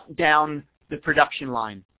shut down the production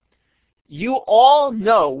line. You all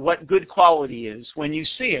know what good quality is when you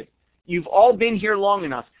see it. You've all been here long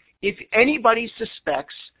enough. If anybody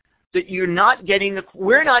suspects that we're not getting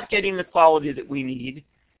the quality that we need,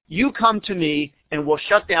 you come to me and we'll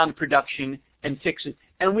shut down production and fix it.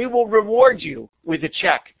 And we will reward you with a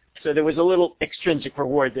check. So there was a little extrinsic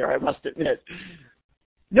reward there, I must admit.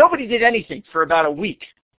 Nobody did anything for about a week.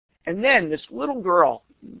 And then this little girl,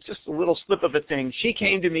 just a little slip of a thing, she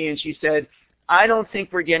came to me and she said, I don't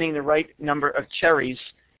think we're getting the right number of cherries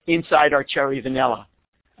inside our cherry vanilla.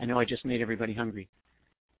 I know I just made everybody hungry.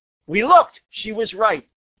 We looked. She was right.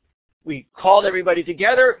 We called everybody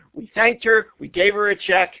together. We thanked her. We gave her a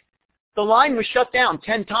check. The line was shut down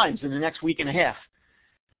 10 times in the next week and a half.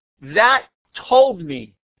 That told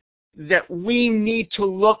me that we need to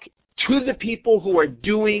look to the people who are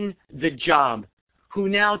doing the job, who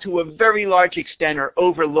now to a very large extent are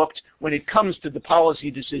overlooked when it comes to the policy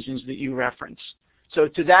decisions that you reference. So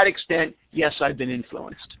to that extent, yes, I've been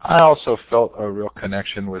influenced. I also felt a real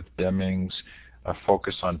connection with Deming's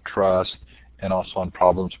focus on trust and also on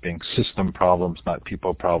problems being system problems, not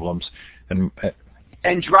people problems.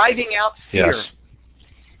 And driving out fear. Yes.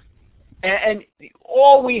 And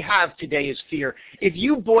all we have today is fear. If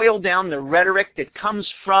you boil down the rhetoric that comes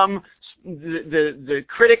from the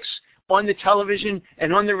critics on the television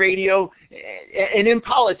and on the radio and in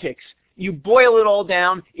politics, you boil it all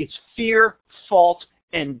down, it's fear, fault,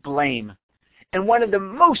 and blame. And one of the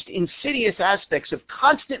most insidious aspects of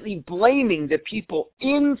constantly blaming the people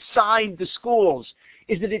inside the schools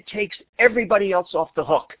is that it takes everybody else off the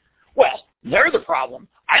hook. Well, they're the problem.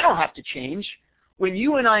 I don't have to change. When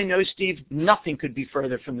you and I know, Steve, nothing could be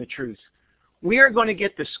further from the truth. We are going to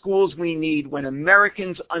get the schools we need when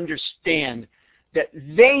Americans understand that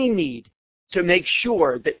they need to make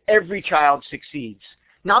sure that every child succeeds.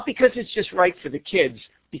 Not because it's just right for the kids,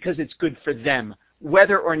 because it's good for them,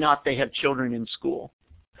 whether or not they have children in school.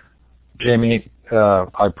 Jamie,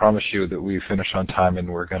 I promise you that we finish on time, and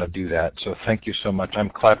we're going to do that. So thank you so much.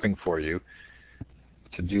 I'm clapping for you.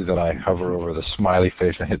 To do that, I hover over the smiley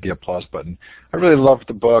face and hit the applause button. I really loved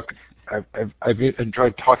the book. I've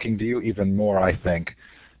enjoyed talking to you even more, I think.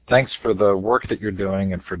 Thanks for the work that you're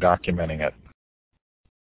doing and for documenting it.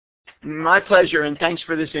 My pleasure, and thanks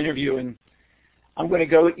for this interview. And I'm going to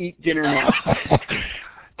go eat dinner now.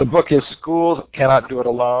 The book is Schools Cannot Do It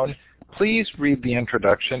Alone. Please read the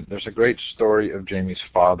introduction. There's a great story of Jamie's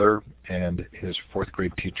father and his fourth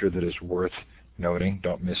grade teacher that is worth noting.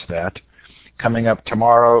 Don't miss that. Coming up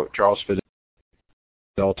tomorrow, Charles Fidel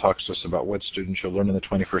Del talks to us about what students should learn in the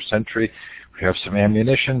 21st century. We have some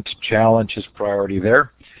ammunition to challenge his priority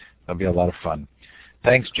there. That'll be a lot of fun.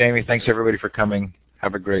 Thanks, Jamie. Thanks, everybody, for coming.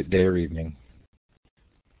 Have a great day or evening.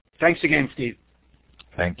 Thanks again, Steve.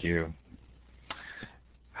 Thank you.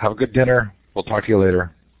 Have a good dinner. We'll talk to you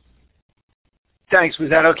later. Thanks.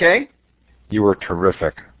 Was that okay? You were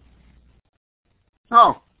terrific.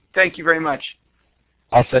 Oh, thank you very much.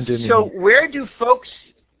 I'll send you an email. So where do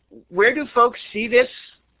folks see this?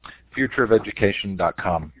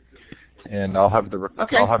 futureofeducation.com. And I'll have the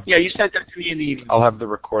Okay. Yeah, you sent that to me in the evening. I'll have the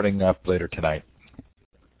recording up later tonight.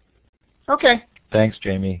 Okay. Thanks,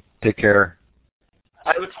 Jamie. Take care.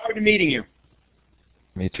 I look forward to meeting you.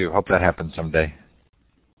 Me too. Hope that happens someday.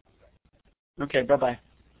 Okay, bye-bye.